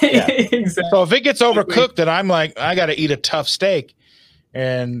 Exactly. So if it gets overcooked, then I'm like, I got to eat a tough steak,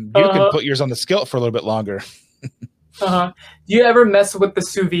 and you can put yours on the skillet for a little bit longer. Do you ever mess with the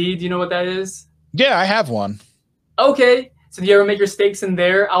sous vide? Do you know what that is? Yeah, I have one. Okay. So do you ever make your steaks in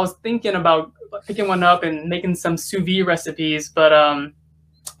there? I was thinking about picking one up and making some sous vide recipes, but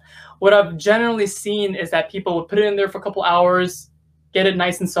what I've generally seen is that people would put it in there for a couple hours, get it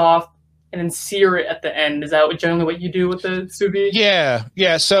nice and soft, and then sear it at the end. Is that generally what you do with the sous vide?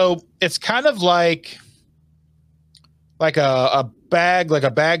 Yeah. So it's kind of like a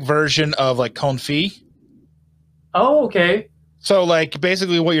bag version of like confit. Oh, okay. So like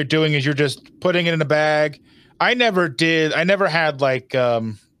basically what you're doing is you're just putting it in a bag. I never had like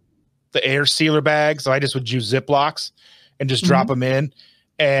the air sealer bag, so I just would use Ziplocs and just drop them in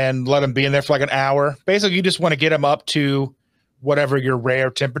and let them be in there for like an hour. Basically, you just want to get them up to whatever your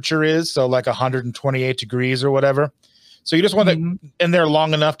rare temperature is, so like 128 degrees or whatever. So you just want it in there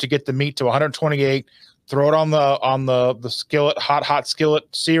long enough to get the meat to 128. Throw it on the skillet, hot skillet,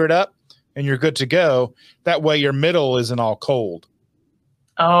 sear it up, and you're good to go. That way, your middle isn't all cold.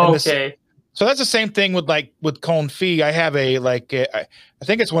 Oh, okay. So that's the same thing with confit. I have I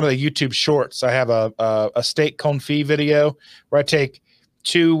think it's one of the YouTube shorts. I have a steak confit video where I take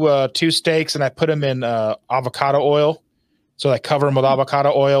two steaks and I put them in avocado oil. So I cover them with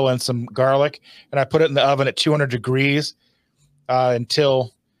avocado oil and some garlic, and I put it in the oven at 200 degrees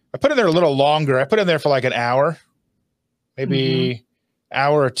until I put it in there a little longer. I put it in there for like an hour, maybe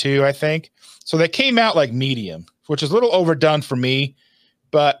hour or two, I think. So they came out like medium, which is a little overdone for me,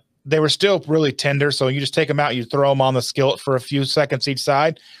 but they were still really tender. So you just take them out, you throw them on the skillet for a few seconds each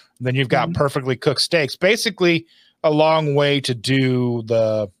side, and then you've got perfectly cooked steaks. Basically, a long way to do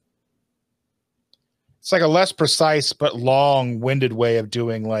it's like a less precise but long-winded way of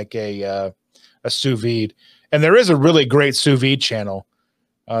doing like a sous vide. And there is a really great sous vide channel.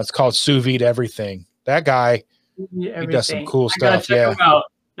 It's called Sous Vide Everything. That guy, he does some cool stuff. Check him out.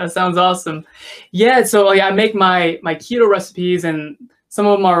 That sounds awesome. Yeah, so like, I make my keto recipes, and some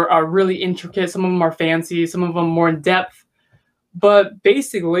of them are really intricate. Some of them are fancy. Some of them more in depth. But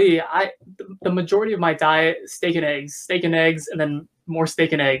basically, the majority of my diet is steak and eggs, and then more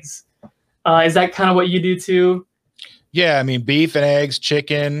steak and eggs. Is that kind of what you do too? Yeah, I mean, beef and eggs,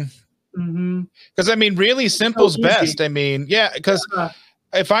 chicken. Because I mean, really simple's best. I mean, yeah, because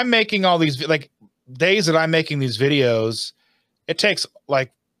if I'm making all these like days that I'm making these videos, it takes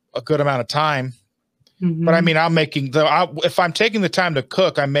like a good amount of time. But I mean, if I'm taking the time to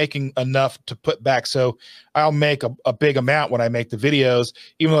cook, I'm making enough to put back. So I'll make a big amount when I make the videos,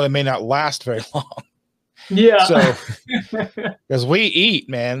 even though they may not last very long. Yeah. So because we eat,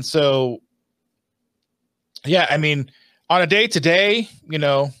 man. So yeah, I mean, on a day to day, you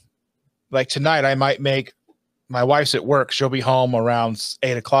know, like tonight, I might make, my wife's at work. She'll be home around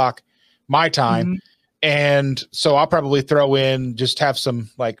 8 o'clock my time. And so I'll probably throw in, just have some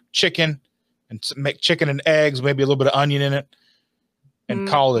like chicken and make chicken and eggs, maybe a little bit of onion in it, and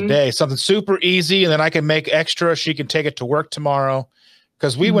call it a day. Something super easy. And then I can make extra. She can take it to work tomorrow.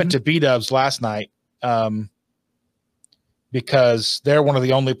 Because we went to B-Dubs last night because they're one of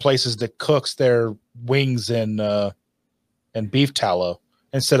the only places that cooks their wings in beef tallow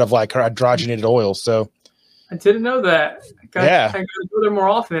instead of like hydrogenated oil. So I didn't know that. I gotta go there more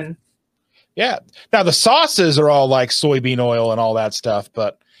often. Yeah. Now the sauces are all like soybean oil and all that stuff,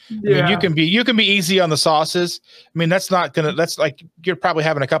 but I mean, Yeah. you can be easy on the sauces. I mean, that's like you're probably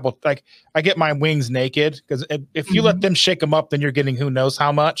having a couple. Like I get my wings naked because if you let Mhm. them shake them up, then you're getting who knows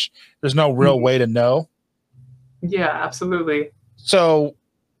how much. There's no real Mhm. way to know. Yeah, absolutely. So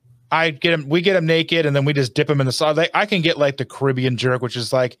we get them naked, and then we just dip them in the sauce. Like, I can get like the Caribbean jerk, which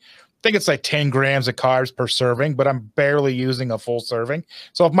is like, I think it's like 10 grams of carbs per serving, but I'm barely using a full serving.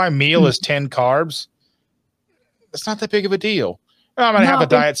 So if my meal Mm. is 10 carbs, it's not that big of a deal. I'm gonna have No, a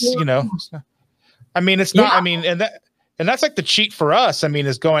thank diet, you. I mean, it's Yeah. not. I mean, and that's like the cheat for us. I mean,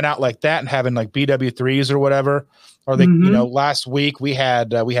 is going out like that and having like BW3s or whatever. Or Mhm. last week we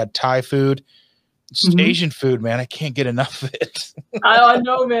had Thai food, just Mhm. Asian food, man. I can't get enough of it. I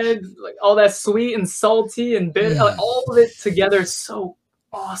know, man. Like all that sweet and salty and bit, like, all of it together is so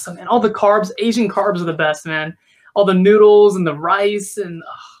awesome. And all the carbs, Asian carbs are the best, man. All the noodles and the rice and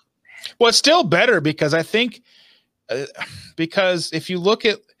Well, it's still better because I think because if you look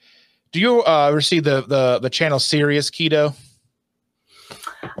at, do you ever see the channel Serious Keto?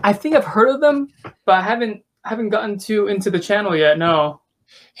 I think I've heard of them, but I haven't gotten too into the channel yet. No.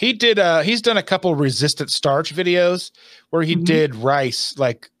 He's done a couple resistant starch videos where he Mhm. did rice,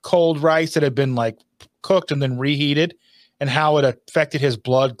 like cold rice that had been like cooked and then reheated, and how it affected his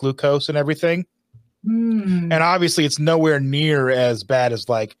blood glucose and everything. And Mm. obviously it's nowhere near as bad as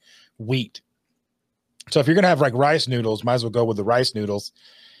like wheat. So if you're gonna have like rice noodles, might as well go with the rice noodles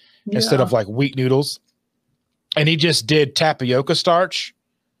instead Yeah. of like wheat noodles. And he just did tapioca starch,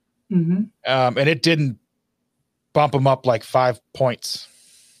 Mhm. and it didn't bump him up like 5 points.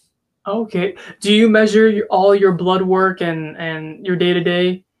 Okay. Do you measure all your blood work and your day to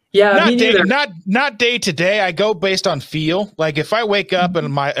day? Yeah, me neither. Not day to day. I go based on feel. Like if I wake up Mhm.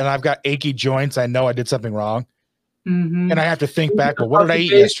 and I've got achy joints, I know I did something wrong, and Mhm. I have to Do think you get back. the Well, what did I puffy eat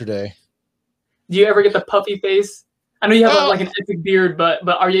face? yesterday? Do you ever get the puffy face? I know you have Oh, like an epic beard, but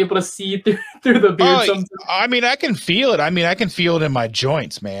are you able to see through through the beard oh, sometimes? I mean, I can feel it. I mean, I can feel it in my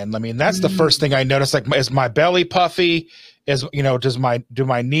joints, man. I mean, that's the first Mm. thing I notice. Like, is my belly puffy? Is do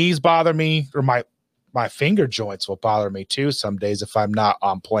my knees bother me, or my finger joints will bother me too some days if I'm not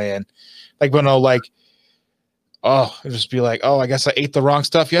on plan. Like when I'll like, oh, I'll just be like, oh, I guess I ate the wrong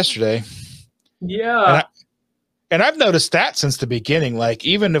stuff yesterday, and Yeah. I've noticed that since the beginning. Like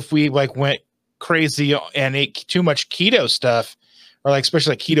even if we like went crazy and ate too much keto stuff, or like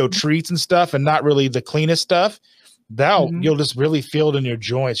especially like keto Mhm. treats and stuff, and not really the cleanest stuff, that Mhm. you'll just really feel it in your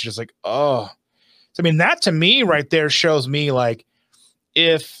joints. Just like, oh, so, I mean, that to me right there shows me like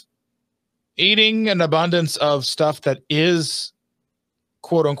if eating an abundance of stuff that is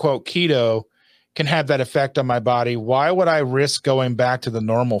quote unquote keto can have that effect on my body, why would I risk going back to the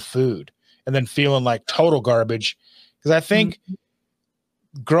normal food and then feeling like total garbage? Because I think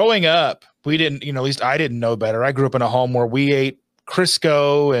Mhm. growing up, we didn't, at least I didn't know better. I grew up in a home where we ate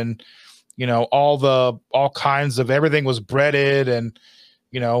Crisco and, all kinds of everything was breaded and,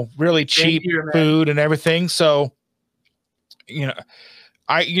 really Same cheap here, man. food and everything. So, you know,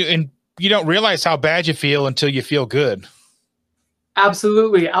 and you don't realize how bad you feel until you feel good.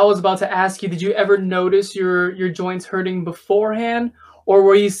 Absolutely. I was about to ask you, did you ever notice your joints hurting beforehand, or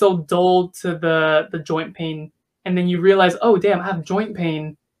were you so dull to the joint pain, and then you realize, oh damn, I have joint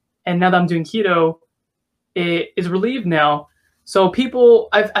pain, and now that I'm doing keto, it is relieved now. So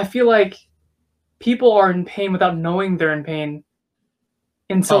I feel like people are in pain without knowing they're in pain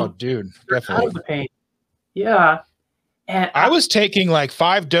Oh, until dude, they're out definitely. of the pain. Yeah, and I was taking like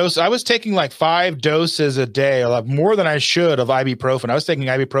 5 doses. I was taking like 5 doses a day, or like more than I should of ibuprofen. I was taking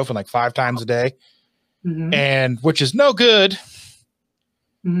ibuprofen like 5 times a day, mhm, and which is no good.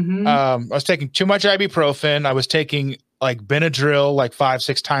 mhm, I was taking too much ibuprofen. I was taking like Benadryl like 5,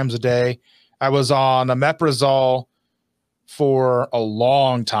 6 times a day. I was on omeprazole for a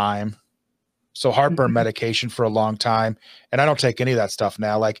long time, so heartburn mhm, medication for a long time, and I don't take any of that stuff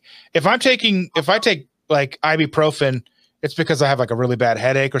now. Like if I take like ibuprofen, it's because I have like a really bad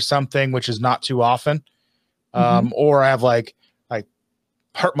headache or something, which is not too often, mhm. or I have like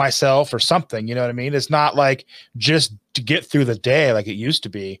hurt myself or something. You know what I mean? It's not like just to get through the day like it used to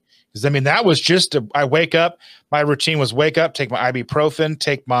be. Because I mean, that was just I wake up. My routine was wake up, take my ibuprofen,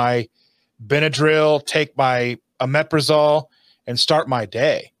 take my Benadryl, take my omeprazole, and start my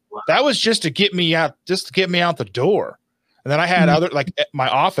day. That was just to get me out the door. And then I had Mhm. other like at my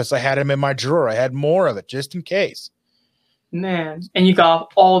office, I had him in my drawer. I had more of it just in case. Man, and you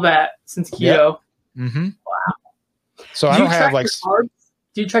got all that since Yep. keto. Mm-hmm. So I Do you don't have track like your carbs?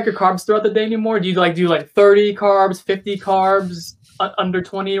 Do you track your carbs throughout the day anymore? Do like 30 carbs, 50 carbs, under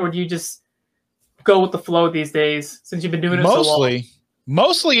 20, or do you just go with the flow these days since you've been doing it so long?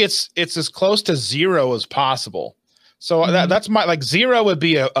 mostly it's as close to zero as possible. So that's my, like, 0 would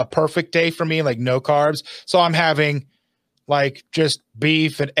be a perfect day for me, like no carbs. So I'm having like just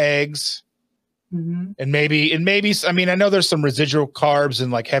beef and eggs and maybe, I mean, I know there's some residual carbs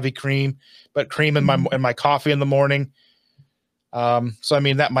and like heavy cream, but cream in my coffee in the morning. So I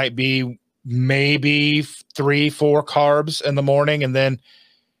mean, that might be maybe 3-4 carbs in the morning. And then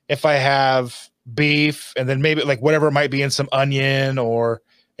if I have beef and then maybe like whatever might be in some onion or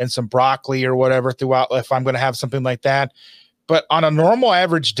in some broccoli or whatever throughout, if I'm going to have something like that. But on a normal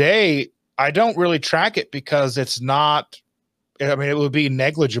average day, I don't really track it because it's not, I mean, it would be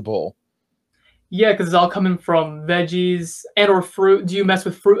negligible. Yeah, because it's all coming from veggies and or fruit. Do you mess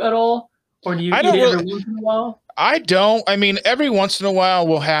with fruit at all? Or do you eat it every once in a while? I don't. I mean, every once in a while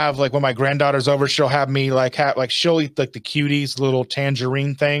we'll have, like, when my granddaughter's over, she'll have me like she'll eat like the cuties, little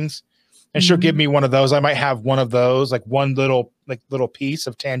tangerine things, and she'll give me one of those. I might have one of those, like one little piece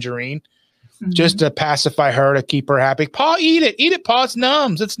of tangerine, just to pacify her, to keep her happy. Paul, eat it, Paul. It's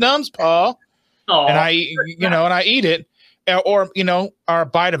Nums. It's Nums, Paul. Oh, and I, and I eat it, or our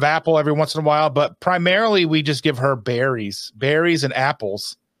bite of apple every once in a while. But primarily, we just give her berries and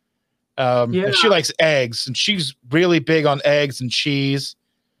apples. And she likes eggs, and she's really big on eggs and cheese,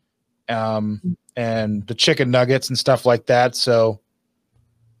 and the chicken nuggets and stuff like that. So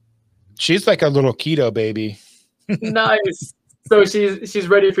she's like a little keto baby. Nice. So she's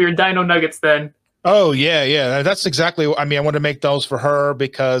ready for your dino nuggets then. Oh yeah. That's exactly. I mean, I want to make those for her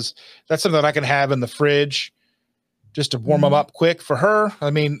because that's something that I can have in the fridge just to warm them up quick for her. I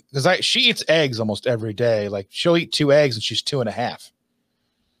mean, because she eats eggs almost every day. Like, she'll eat 2 eggs and she's 2.5.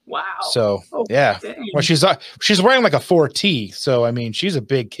 Wow. So yeah. Dang. Well, she's wearing like a 4T. So I mean, she's a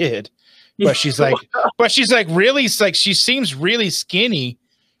big kid, but she's like, really, like, she seems really skinny,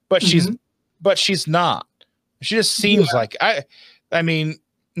 but she's not. She just seems like, I mean,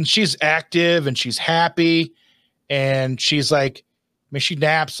 she's active and she's happy, and she's like, I mean, she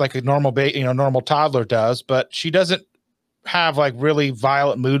naps like a normal normal toddler does, but she doesn't have like really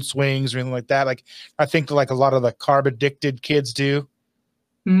violent mood swings or anything like that. Like, I think like a lot of the carb addicted kids do.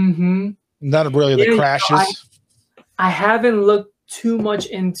 Not really the crashes. I haven't looked too much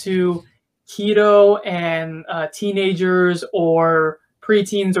into keto and teenagers or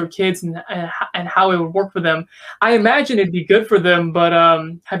preteens or kids and how it would work for them. I imagine it'd be good for them, but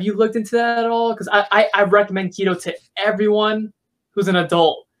have you looked into that at all? Because I recommend keto to everyone who's an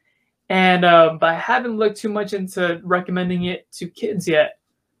adult, and but I haven't looked too much into recommending it to kids yet.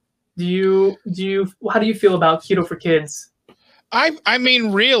 How do you feel about keto for kids? I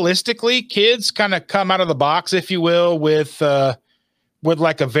mean, realistically, kids kind of come out of the box, if you will, with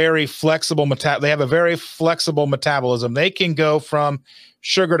like a very flexible they have a very flexible metabolism. They can go from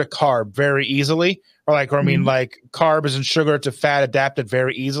sugar to carb very easily, or like, I mean, like carbs and sugar to fat adapted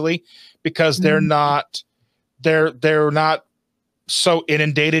very easily, because they're not so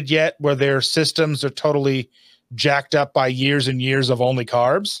inundated yet where their systems are totally jacked up by years and years of only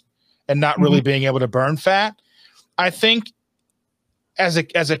carbs and not really being able to burn fat. I think as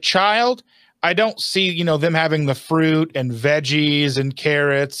a child, I don't see, them having the fruit and veggies and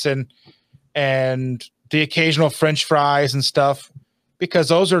carrots and the occasional French fries and stuff, because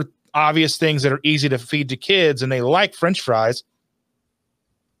those are obvious things that are easy to feed to kids, and they like French fries.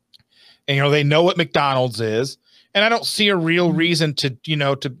 And, they know what McDonald's is. And I don't see a real reason to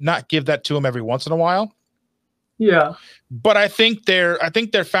not give that to them every once in a while. Yeah. But I think their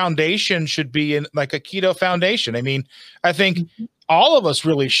foundation should be in like a keto foundation. I mean, I think all of us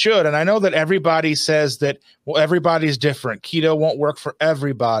really should. And I know that everybody says that, well, everybody's different. Keto won't work for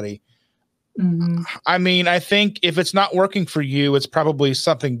everybody. I mean, I think if it's not working for you, it's probably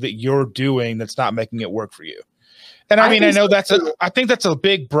something that you're doing that's not making it work for you. And I mean, I know I think that's a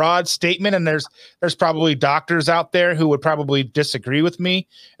big, broad statement. And there's probably doctors out there who would probably disagree with me.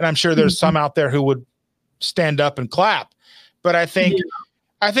 And I'm sure there's some out there who would stand up and clap. But I think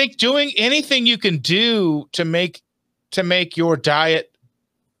doing anything you can do to make your diet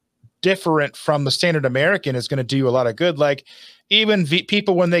different from the standard American is going to do you a lot of good. Like, even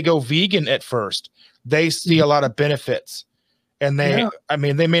people, when they go vegan at first, they see a lot of benefits, and I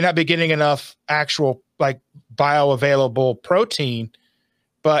mean, they may not be getting enough actual like bioavailable protein,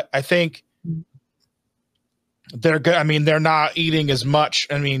 but I think they're good. I mean, they're not eating as much.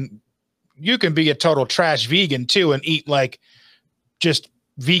 I mean, you can be a total trash vegan too and eat like just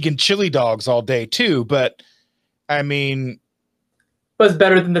vegan chili dogs all day too. But I mean, it's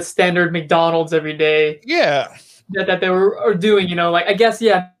better than the standard McDonald's every day. Yeah. That they were doing, like, I guess,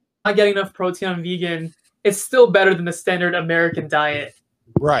 not getting enough protein on vegan. It's still better than the standard American diet.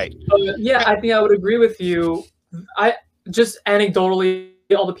 Right. Yeah, I think I would agree with you. I just anecdotally,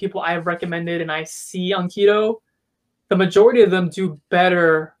 all the people I've recommended and I see on keto, the majority of them do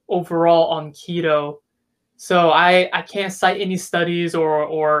better overall on keto. So I can't cite any studies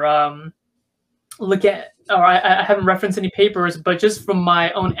or look at, or I haven't referenced any papers, but just from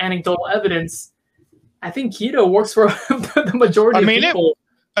my own anecdotal evidence, I think keto works for the majority of people.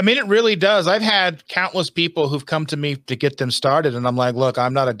 It really does. I've had countless people who've come to me to get them started, and I'm like, look,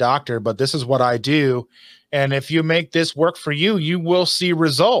 I'm not a doctor, but this is what I do. And if you make this work for you, you will see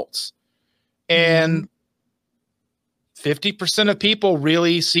results. And 50% of people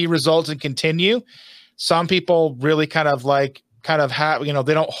really see results and continue. Some people really kind of have,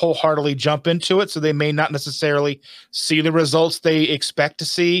 they don't wholeheartedly jump into it. So they may not necessarily see the results they expect to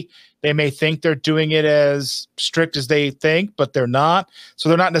see. They may think they're doing it as strict as they think, but they're not. So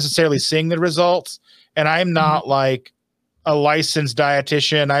they're not necessarily seeing the results. And I'm not like a licensed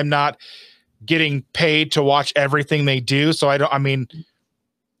dietitian. I'm not getting paid to watch everything they do. So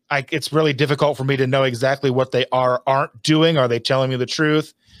it's really difficult for me to know exactly what they aren't doing. Are they telling me the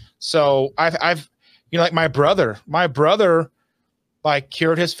truth? So I've like my brother like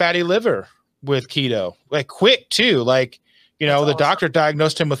cured his fatty liver with keto, like quick too. Like, the awesome. Doctor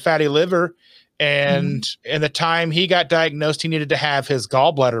diagnosed him with fatty liver, and in the time he got diagnosed, he needed to have his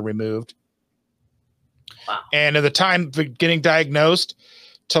gallbladder removed. Wow. And at the time of getting diagnosed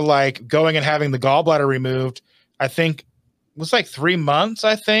to like going and having the gallbladder removed, I think it was like 3 months.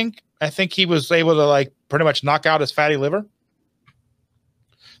 I think he was able to like pretty much knock out his fatty liver.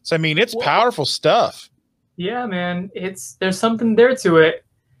 So, it's powerful stuff. Yeah, man, there's something there to it.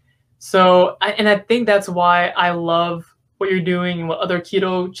 So, I think that's why I love what you're doing and what other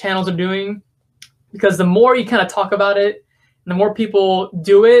keto channels are doing, because the more you kind of talk about it and the more people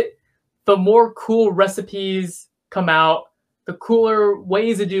do it, the more cool recipes come out, the cooler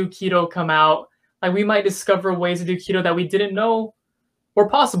ways to do keto come out. Like we might discover ways to do keto that we didn't know were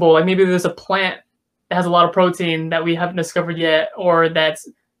possible. Like maybe there's a plant that has a lot of protein that we haven't discovered yet, or that's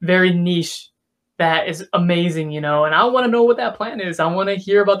very niche that is amazing, and I want to know what that plant is. I want to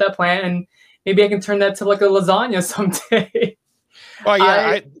hear about that plant, and maybe I can turn that to like a lasagna someday. Oh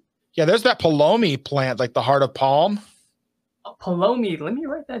yeah, there's that Palomi plant, like the heart of palm. Palomi, let me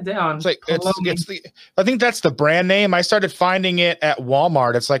write that down. It's like I think that's the brand name. I started finding it at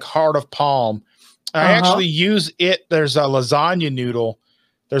Walmart. It's like heart of palm. I actually use it. There's a lasagna noodle.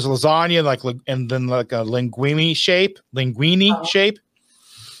 There's a lasagna and then like a linguine shape.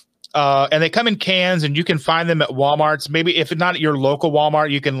 And they come in cans, and you can find them at Walmart's. Maybe if it's not at your local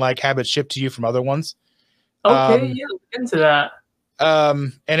Walmart, you can like have it shipped to you from other ones. Okay, look into that.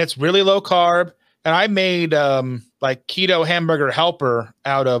 And it's really low carb. And I made like keto hamburger helper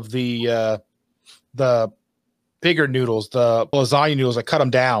out of the bigger noodles, the lasagna noodles. I cut them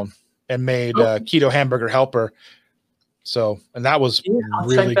down and made keto hamburger helper. So, and that was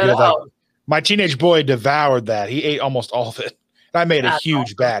really good. Like, my teenage boy devoured that. He ate almost all of it. I made a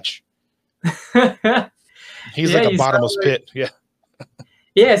huge batch. He's like a bottomless pit. Yeah.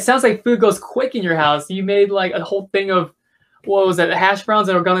 Yeah, it sounds like food goes quick in your house. You made like a whole thing of, what was it, hash browns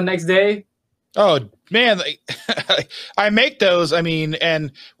that were gone the next day? Oh man, I make those.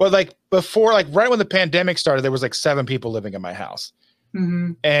 Like before, like right when the pandemic started, there was like 7 people living in my house,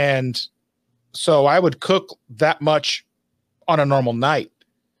 and so I would cook that much on a normal night.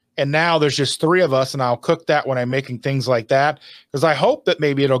 And now there's just 3 of us, and I'll cook that when I'm making things like that, because I hope that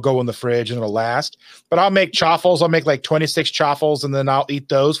maybe it'll go in the fridge and it'll last. But I'll make chaffles. I'll make like 26 chaffles, and then I'll eat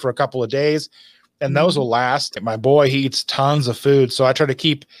those for a couple of days, and those will last. My boy, he eats tons of food, so I try to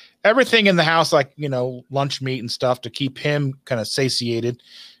keep everything in the house, like, lunch meat and stuff, to keep him kind of satiated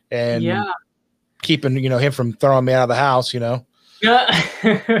and keeping, him from throwing me out of the house,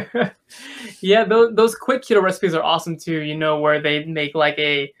 Yeah. Yeah, those quick keto recipes are awesome too, where they make like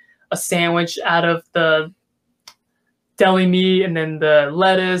a sandwich out of the deli meat and then the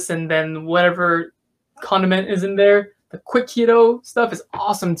lettuce and then whatever condiment is in there. The quick keto stuff is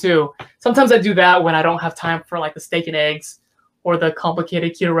awesome too. Sometimes I do that when I don't have time for like the steak and eggs or the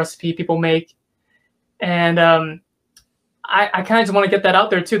complicated keto recipe people make. And I kind of just want to get that out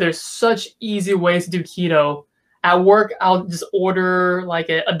there too. There's such easy ways to do keto. At work, I'll just order like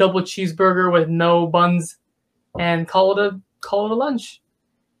a double cheeseburger with no buns and call it a lunch.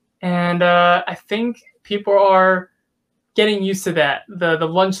 And I think people are getting used to that. The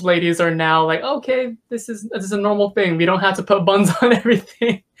lunch ladies are now like, okay, this is a normal thing. We don't have to put buns on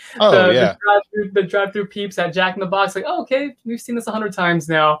everything. The drive-through peeps at Jack in the Box, like, oh, okay, we've seen this 100 times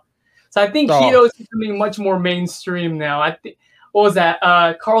now. So I think keto is becoming much more mainstream now. What was that?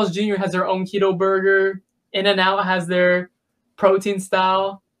 Carl's Jr. has their own keto burger. In-N-Out has their protein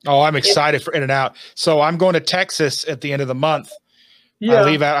style. Oh, I'm excited for In-N-Out. So I'm going to Texas at the end of the month. Yeah.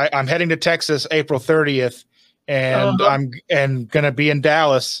 I'm heading to Texas April 30th, and I'm gonna be in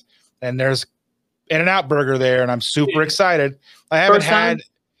Dallas, and there's In-N-Out Burger there, and I'm super excited. I haven't had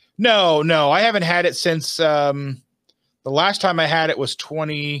no, I haven't had it since the last time I had it was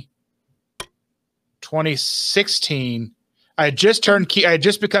 2016. I had just become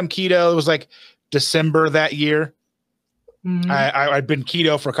keto. It was like December that year. Mhm. I'd been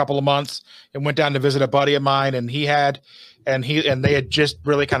keto for a couple of months and went down to visit a buddy of mine, and they had just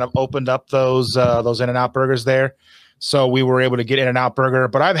really kind of opened up those In-N-Out burgers there. So we were able to get In-N-Out Burger,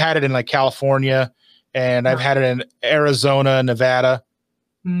 but I've had it in like California, and I've had it in Arizona, Nevada.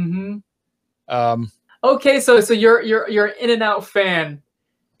 Mm-hmm. Okay, so you're an In-N-Out fan.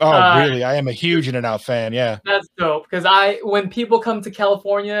 Oh, really? I am a huge In-N-Out fan. Yeah, that's dope. Because when people come to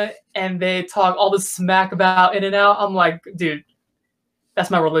California and they talk all this smack about In-N-Out, I'm like, dude, that's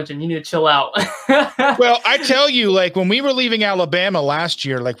my religion. You need to chill out. Well, I tell you, like when we were leaving Alabama last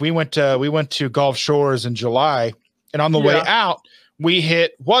year, like we went to Gulf Shores in July, and on the way out, we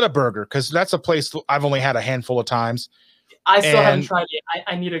hit Whataburger because that's a place I've only had a handful of times. I still haven't tried it.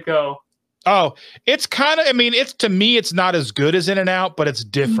 I need to go. Oh, it's kind of, I mean, to me, it's not as good as In-N-Out, but it's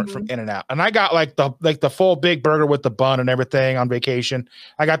different from In-N-Out. And I got like the full big burger with the bun and everything on vacation.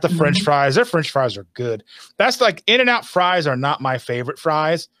 I got the French fries. Their French fries are good. That's like In-N-Out fries are not my favorite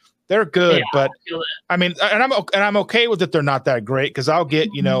fries. They're good, but I mean, and I'm okay with it. They're not that great because I'll get,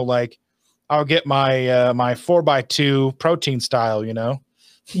 you know, like I'll get my my 4x2 protein style, you know.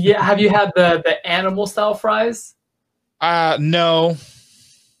 Yeah, have you had the animal style fries? No.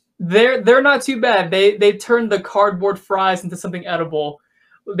 They're not too bad. They turned the cardboard fries into something edible.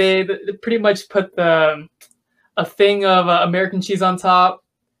 They pretty much put a thing of American cheese on top,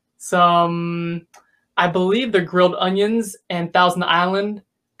 some I believe they're grilled onions and Thousand Island,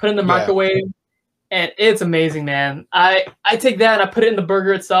 put in the microwave, and it's amazing, man. I take that and I put it in the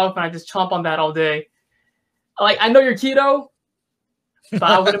burger itself, and I just chomp on that all day. Like, I know you're keto, but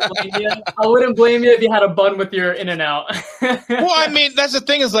I wouldn't blame you. I wouldn't blame you if you had a bun with your In-N-Out. Well, I mean, that's the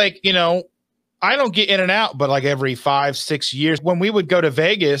thing is like, you know, I don't get In-N-Out, but like every 5-6 years when we would go to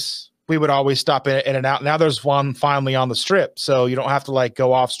Vegas, we would always stop in In-N-Out. Now there's one finally on the strip, so you don't have to like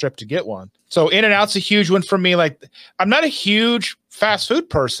go off strip to get one. So In-N-Out's a huge one for me. Like, I'm not a huge fast food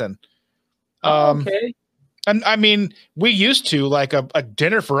person. Okay. And I mean, we used to like a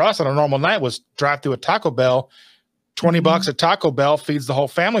dinner for us on a normal night was drive through a Taco Bell. $20 at Taco Bell feeds the whole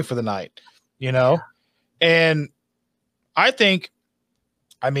family for the night, you know? And I think,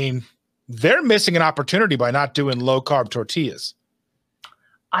 I mean, they're missing an opportunity by not doing low carb tortillas.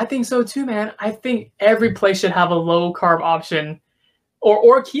 I think so too, man. I think every place should have a low carb option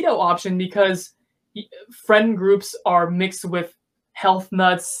or keto option because friend groups are mixed with health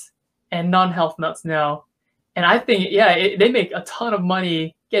nuts and non-health nuts now. And I think, they make a ton of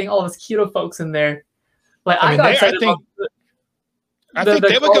money getting all those keto folks in there. Like, I think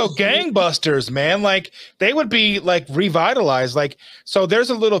they would go gangbusters, man. Like, they would be like revitalized. Like, so there's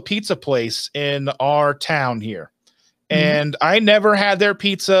a little pizza place in our town here, and I never had their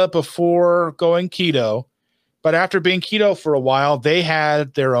pizza before going keto, but after being keto for a while, they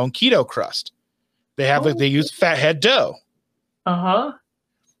had their own keto crust. They have they use fathead dough.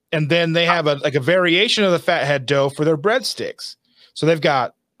 And then they have a variation of the fathead dough for their breadsticks. So they've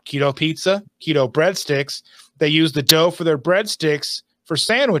got keto pizza, keto breadsticks. They use the dough for their breadsticks for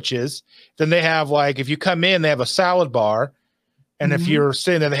sandwiches. Then they have, like, if you come in, they have a salad bar. And if you're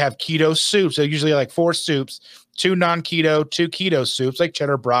sitting there, they have keto soups. So usually like 4 soups, 2 non-keto, 2 keto soups, like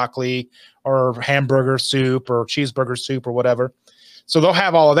cheddar broccoli or hamburger soup or cheeseburger soup or whatever. So they'll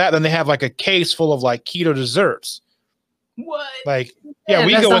have all of that. Then they have like a case full of like keto desserts. What? Like, yeah,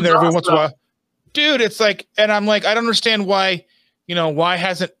 we go in there every once in a while. Dude, it's like, and I'm like, I don't understand why, you know, why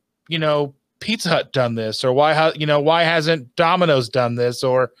hasn't, you know, Pizza Hut done this, or why hasn't Domino's done this?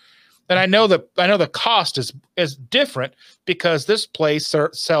 Or, and I know the cost is different because this place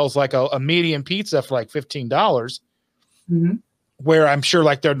sells like a medium pizza for like $15, where I'm sure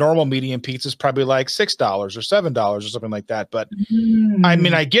like their normal medium pizza is probably like $6 or $7 or something like that. But I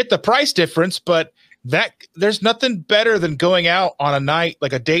mean, I get the price difference, but that there's nothing better than going out on a night,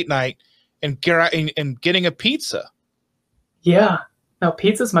 like a date night, and getting a pizza. Yeah. No,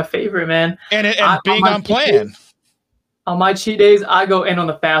 pizza's my favorite, man. And being on plan. On my cheat days, I go in on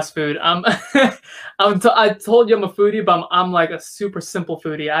the fast food. I told you I'm a foodie, but I'm like a super simple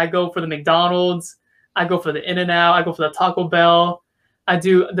foodie. I go for the McDonald's. I go for the In-N-Out. I go for the Taco Bell. I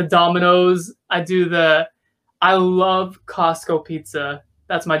do the Domino's. I love Costco pizza.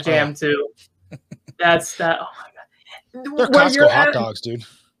 That's my jam too. That's that. Oh my God. They're Costco hot dogs, dude.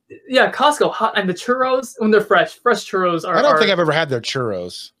 Yeah, Costco hot, and the churros when they're fresh churros are. I don't think I've ever had their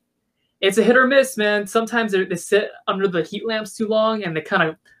churros. it's a hit or miss, man. Sometimes they sit under the heat lamps too long and they kind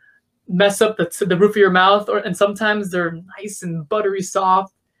of mess up the roof of your mouth, and sometimes they're nice and buttery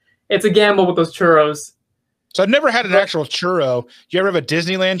soft. It's a gamble with those churros. So I've never had an actual churro. You ever have a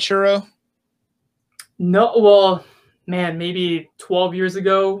Disneyland churro? No, well, man, maybe 12 years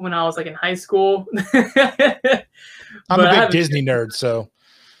ago when I was like in high school. I'm a big Disney nerd, so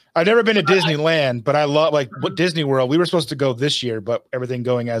I've never been to Disneyland, but I love like what Disney World. We were supposed to go this year, but everything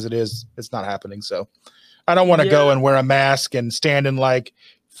going as it is, it's not happening. So I don't want to go and wear a mask and stand in like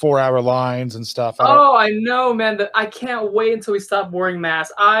 4-hour lines and stuff. I know, man. I can't wait until we stop wearing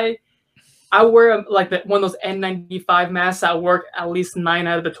masks. I wear like one of those N95 masks at work at least 9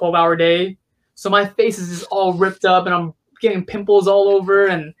 out of the 12-hour day. So my face is just all ripped up and I'm getting pimples all over.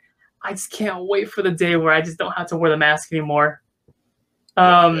 And I just can't wait for the day where I just don't have to wear the mask anymore.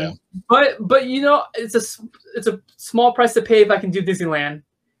 But you know, it's a small price to pay if I can do Disneyland.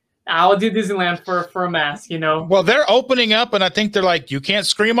 I'll do Disneyland for a mask, you know. Well, they're opening up, and I think they're like, you can't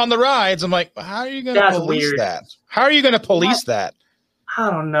scream on the rides. I'm like, how are you going to police that? How are you going to police that?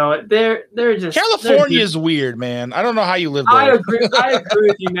 I don't know. They're just California is weird, man. I don't know how you live there. I agree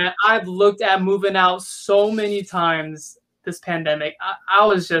with you, man. I've looked at moving out so many times this pandemic. I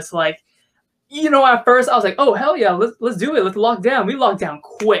was just like, you know, at first I was like, oh hell yeah, let's do it. Let's lock down. We locked down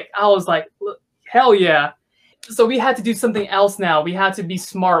quick. I was like, hell yeah. So we had to do something else now. We had to be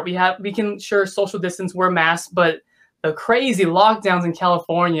smart. We can sure social distance, wear masks, but the crazy lockdowns in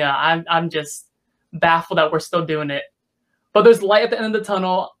California, I'm just baffled that we're still doing it. But there's light at the end of the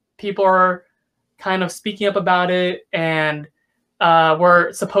tunnel. People are kind of speaking up about it, and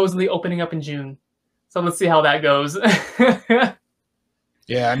we're supposedly opening up in June. So let's see how that goes.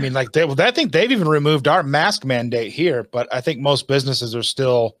 Yeah, I mean, like I think they've even removed our mask mandate here, but I think most businesses are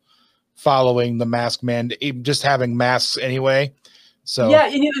still following the mask mandate, just having masks anyway. So yeah,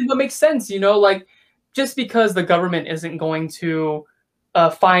 and it makes sense, you know, like just because the government isn't going to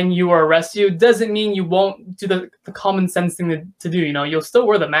fine you or arrest you doesn't mean you won't do the common sense thing to do. You know, you'll still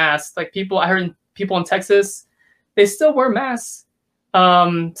wear the mask. Like I heard people in Texas, they still wear masks.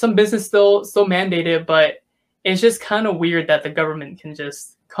 Some business still mandate it, but it's just kind of weird that the government can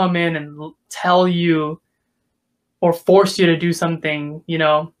just come in and tell you or force you to do something, you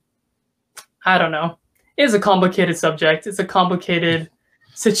know. I don't know. It's a complicated subject. It's a complicated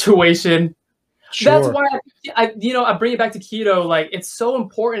situation. Sure. That's why I bring it back to keto. Like, it's so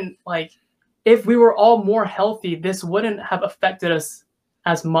important. Like, if we were all more healthy, this wouldn't have affected us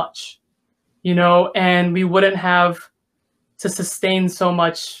as much, you know, and we wouldn't have to sustain so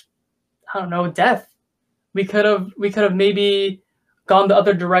much, I don't know, death. We could have maybe gone the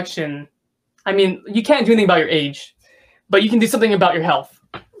other direction. I mean, you can't do anything about your age, but you can do something about your health.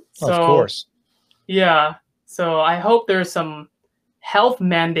 So, of course. Yeah. So I hope there's some health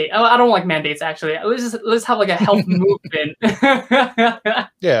mandate. Oh, I don't like mandates, actually. Let's have like a health movement.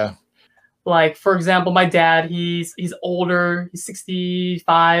 Yeah. Like, for example, my dad, he's older. He's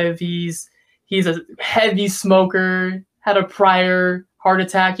 65. He's a heavy smoker, had a prior heart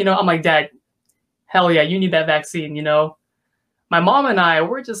attack. You know, I'm like, Dad, hell yeah, you need that vaccine, you know? My mom and I,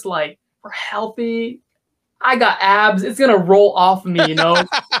 we're just like, we're healthy. I got abs. It's going to roll off of me, you know?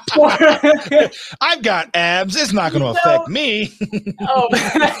 I've got abs. It's not going to affect me. Oh,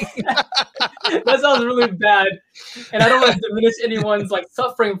 that sounds really bad. And I don't want to diminish anyone's like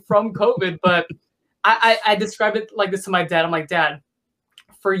suffering from COVID, but I described it like this to my dad. I'm like, Dad,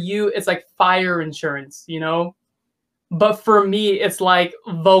 for you, it's like fire insurance, you know? But for me, it's like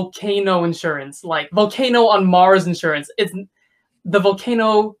volcano insurance, like volcano on Mars insurance. It's the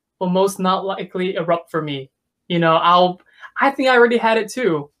volcano will most not likely erupt for me. You know, I think I already had it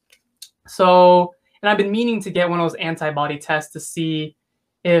too. So, and I've been meaning to get one of those antibody tests to see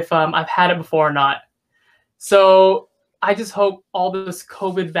if I've had it before or not. So I just hope all this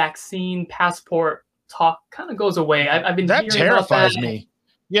COVID vaccine passport talk kind of goes away. I've been that terrifies me.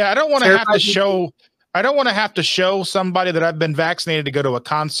 Yeah, I don't want to have to show. I don't want to have to show somebody that I've been vaccinated to go to a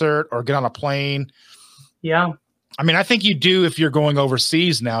concert or get on a plane. Yeah. I mean, I think you do if you're going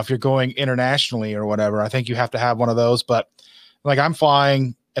overseas now, if you're going internationally or whatever. I think you have to have one of those. But like, I'm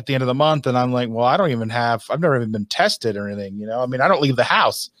flying at the end of the month and I'm like, well, I've never even been tested or anything, you know? I mean, I don't leave the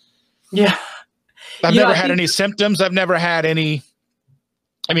house. Yeah. I've never had any symptoms. I've never had any.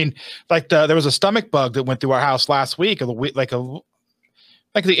 I mean, like there was a stomach bug that went through our house last week, or like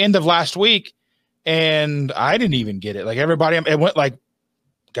the end of last week. And I didn't even get it. Like everybody, it went like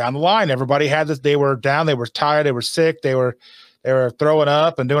down the line. Everybody had this. They were down. They were tired. They were sick. They were throwing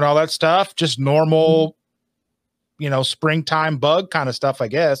up and doing all that stuff. Just normal, you know, springtime bug kind of stuff, I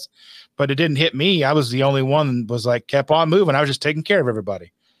guess. But it didn't hit me. I was the only one that was like kept on moving. I was just taking care of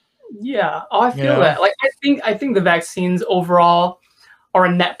everybody. Yeah, oh, I You feel know? that. Like, I think the vaccines overall are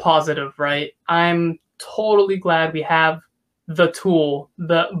a net positive, right? I'm totally glad we have the tool.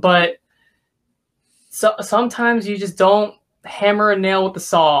 But sometimes you just don't hammer a nail with the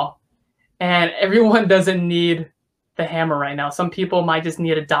saw, and everyone doesn't need the hammer right now. Some people might just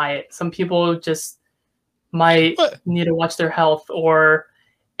need a diet. Some people just might But need to watch their health, or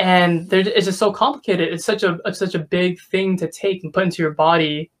and it's just so complicated. It's such a big thing to take and put into your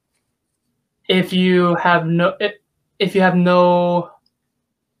body if you have no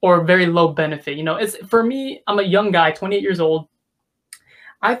or very low benefit. It's for me. I'm a young guy, 28 years old.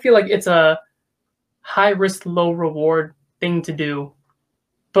 I feel like it's a high risk, low reward thing to do,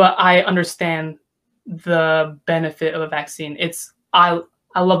 but I understand the benefit of a vaccine. I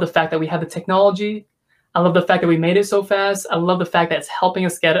love the fact that we have the technology. I love the fact that we made it so fast. I love the fact that it's helping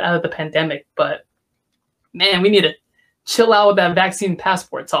us get out of the pandemic. But man, we need to chill out with that vaccine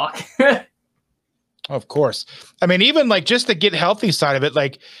passport talk. of course. I mean, even like just the get healthy side of it,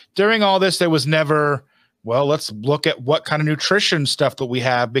 like during all this, there was never, well, let's look at what kind of nutrition stuff that we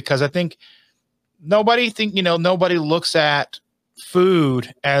have, because I think nobody looks at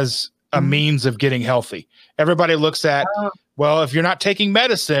food as a Mhm. means of getting healthy. Everybody looks at, well, if you're not taking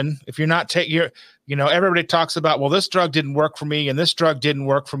medicine, if you're not taking your, everybody talks about, well, this drug didn't work for me, and this drug didn't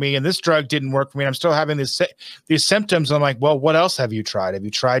work for me, and this drug didn't work for me, and I'm still having these symptoms. I'm like, well, what else have you tried? Have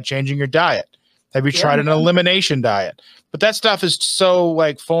you tried changing your diet? Have you Yeah, tried an elimination diet? But that stuff is so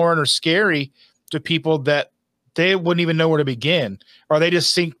like foreign or scary to people that they wouldn't even know where to begin, or they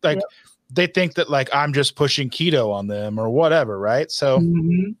just think like yeah. they think that like I'm just pushing keto on them or whatever, right? So,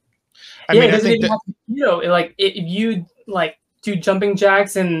 Mhm. I Yeah, it mean, I doesn't think even that have to be keto. Like if you like do jumping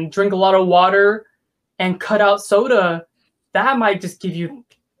jacks and drink a lot of water and cut out soda, that might just give you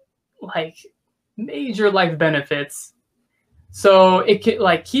like major life benefits. So it could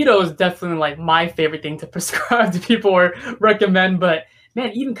like keto is definitely like my favorite thing to prescribe to people or recommend. But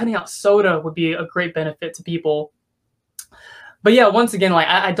man, even cutting out soda would be a great benefit to people. But yeah, once again, like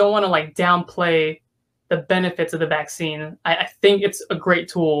I don't want to like downplay the benefits of the vaccine. I think it's a great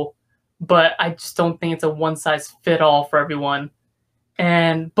tool, but I just don't think it's a one size fit all for everyone.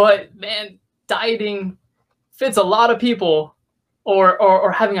 But man, dieting fits a lot of people,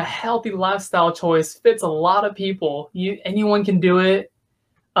 or having a healthy lifestyle choice fits a lot of people. Anyone can do it.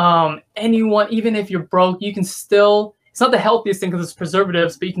 Anyone, even if you're broke, you can still. It's not the healthiest thing because it's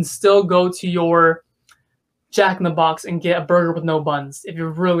preservatives, but you can still go to your Jack in the Box and get a burger with no buns if you're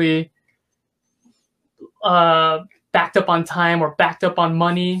really backed up on time or backed up on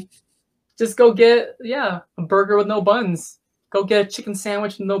money. Just go get a burger with no buns. Go get a chicken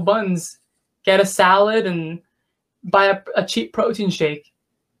sandwich with no buns. Get a salad and buy a cheap protein shake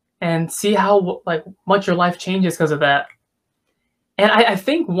and see how like much your life changes because of that. And I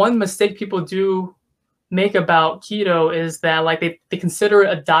think one mistake people do make about keto is that like they consider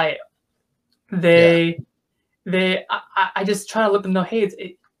it a diet. yeah. I just try to let them know,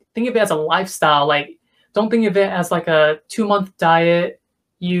 hey, think of it as a lifestyle. Like, don't think of it as like a 2 month diet.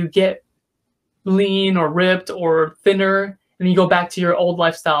 You get lean or ripped or thinner, and then you go back to your old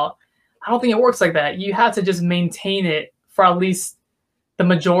lifestyle. I don't think it works like that. You have to just maintain it for at least the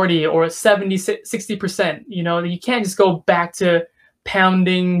majority or 70, 60%. You can't just go back to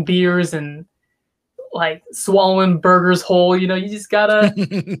pounding beers and like swallowing burgers whole. You just gotta.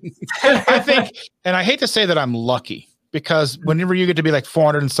 I think, and I hate to say that I'm lucky, because whenever you get to be like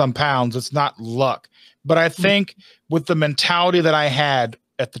 400 and some pounds, it's not luck. But I think with the mentality that I had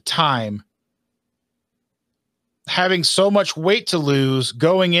at the time, having so much weight to lose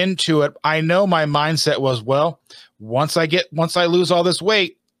going into it, I know my mindset was, well, once I lose all this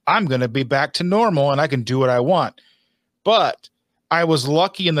weight, I'm going to be back to normal and I can do what I want. But I was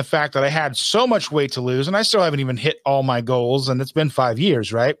lucky in the fact that I had so much weight to lose, and I still haven't even hit all my goals, and it's been 5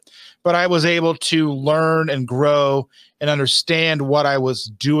 years, right? But I was able to learn and grow and understand what I was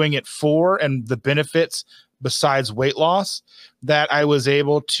doing it for and the benefits besides weight loss, that I was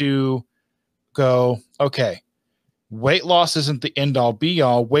able to go, okay, weight loss isn't the end all be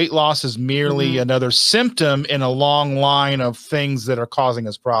all. Weight loss is merely Mhm. another symptom in a long line of things that are causing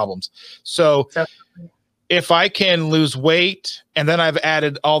us problems. So Definitely. if I can lose weight and then I've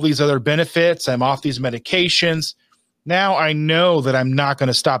added all these other benefits, I'm off these medications, now I know that I'm not going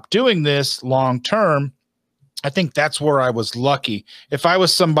to stop doing this long term. I think that's where I was lucky. If I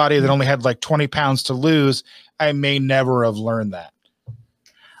was somebody that only had like 20 pounds to lose, I may never have learned that.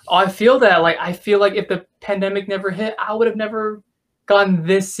 Oh, I feel that. Like, I feel like if the pandemic never hit, I would have never gotten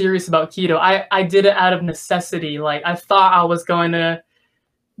this serious about keto. I did it out of necessity. Like, I thought I was going to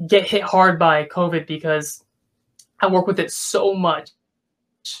get hit hard by COVID because I work with it so much.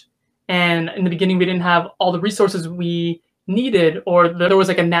 And in the beginning, we didn't have all the resources we needed, or there was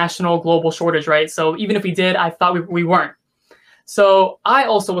like a national global shortage, right? So even if we did, I thought we weren't. So I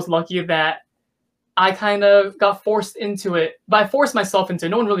also was lucky that I kind of got forced into it, but I forced myself into it.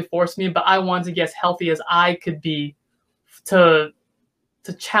 No one really forced me, but I wanted to get as healthy as I could be to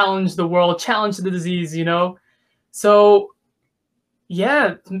challenge the world, challenge the disease, you know? So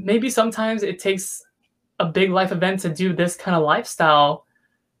yeah, maybe sometimes it takes a big life event to do this kind of lifestyle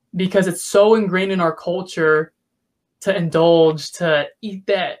because it's so ingrained in our culture to indulge, to eat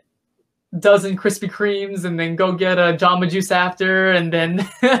that dozen Krispy Kremes and then go get a Jamba Juice after and then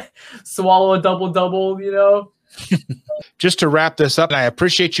swallow a double-double, you know? Just to wrap this up, and I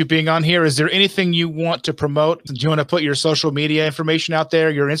appreciate you being on here. Is there anything you want to promote? Do you want to put your social media information out there,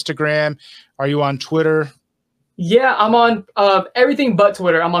 your Instagram? Are you on Twitter? Yeah, I'm on everything but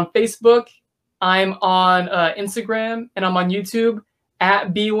Twitter. I'm on Facebook. I'm on Instagram, and I'm on YouTube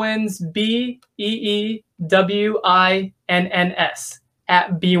at Beewins, Beewins,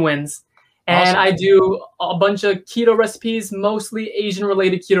 at Beewins. And Awesome. I do a bunch of keto recipes, mostly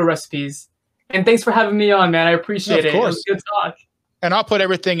Asian-related keto recipes. And thanks for having me on, man. I appreciate it. Of course. It was good talk. And I'll put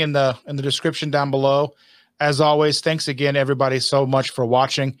everything in the description down below. As always, thanks again, everybody, so much for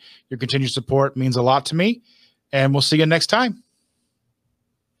watching. Your continued support means a lot to me. And we'll see you next time.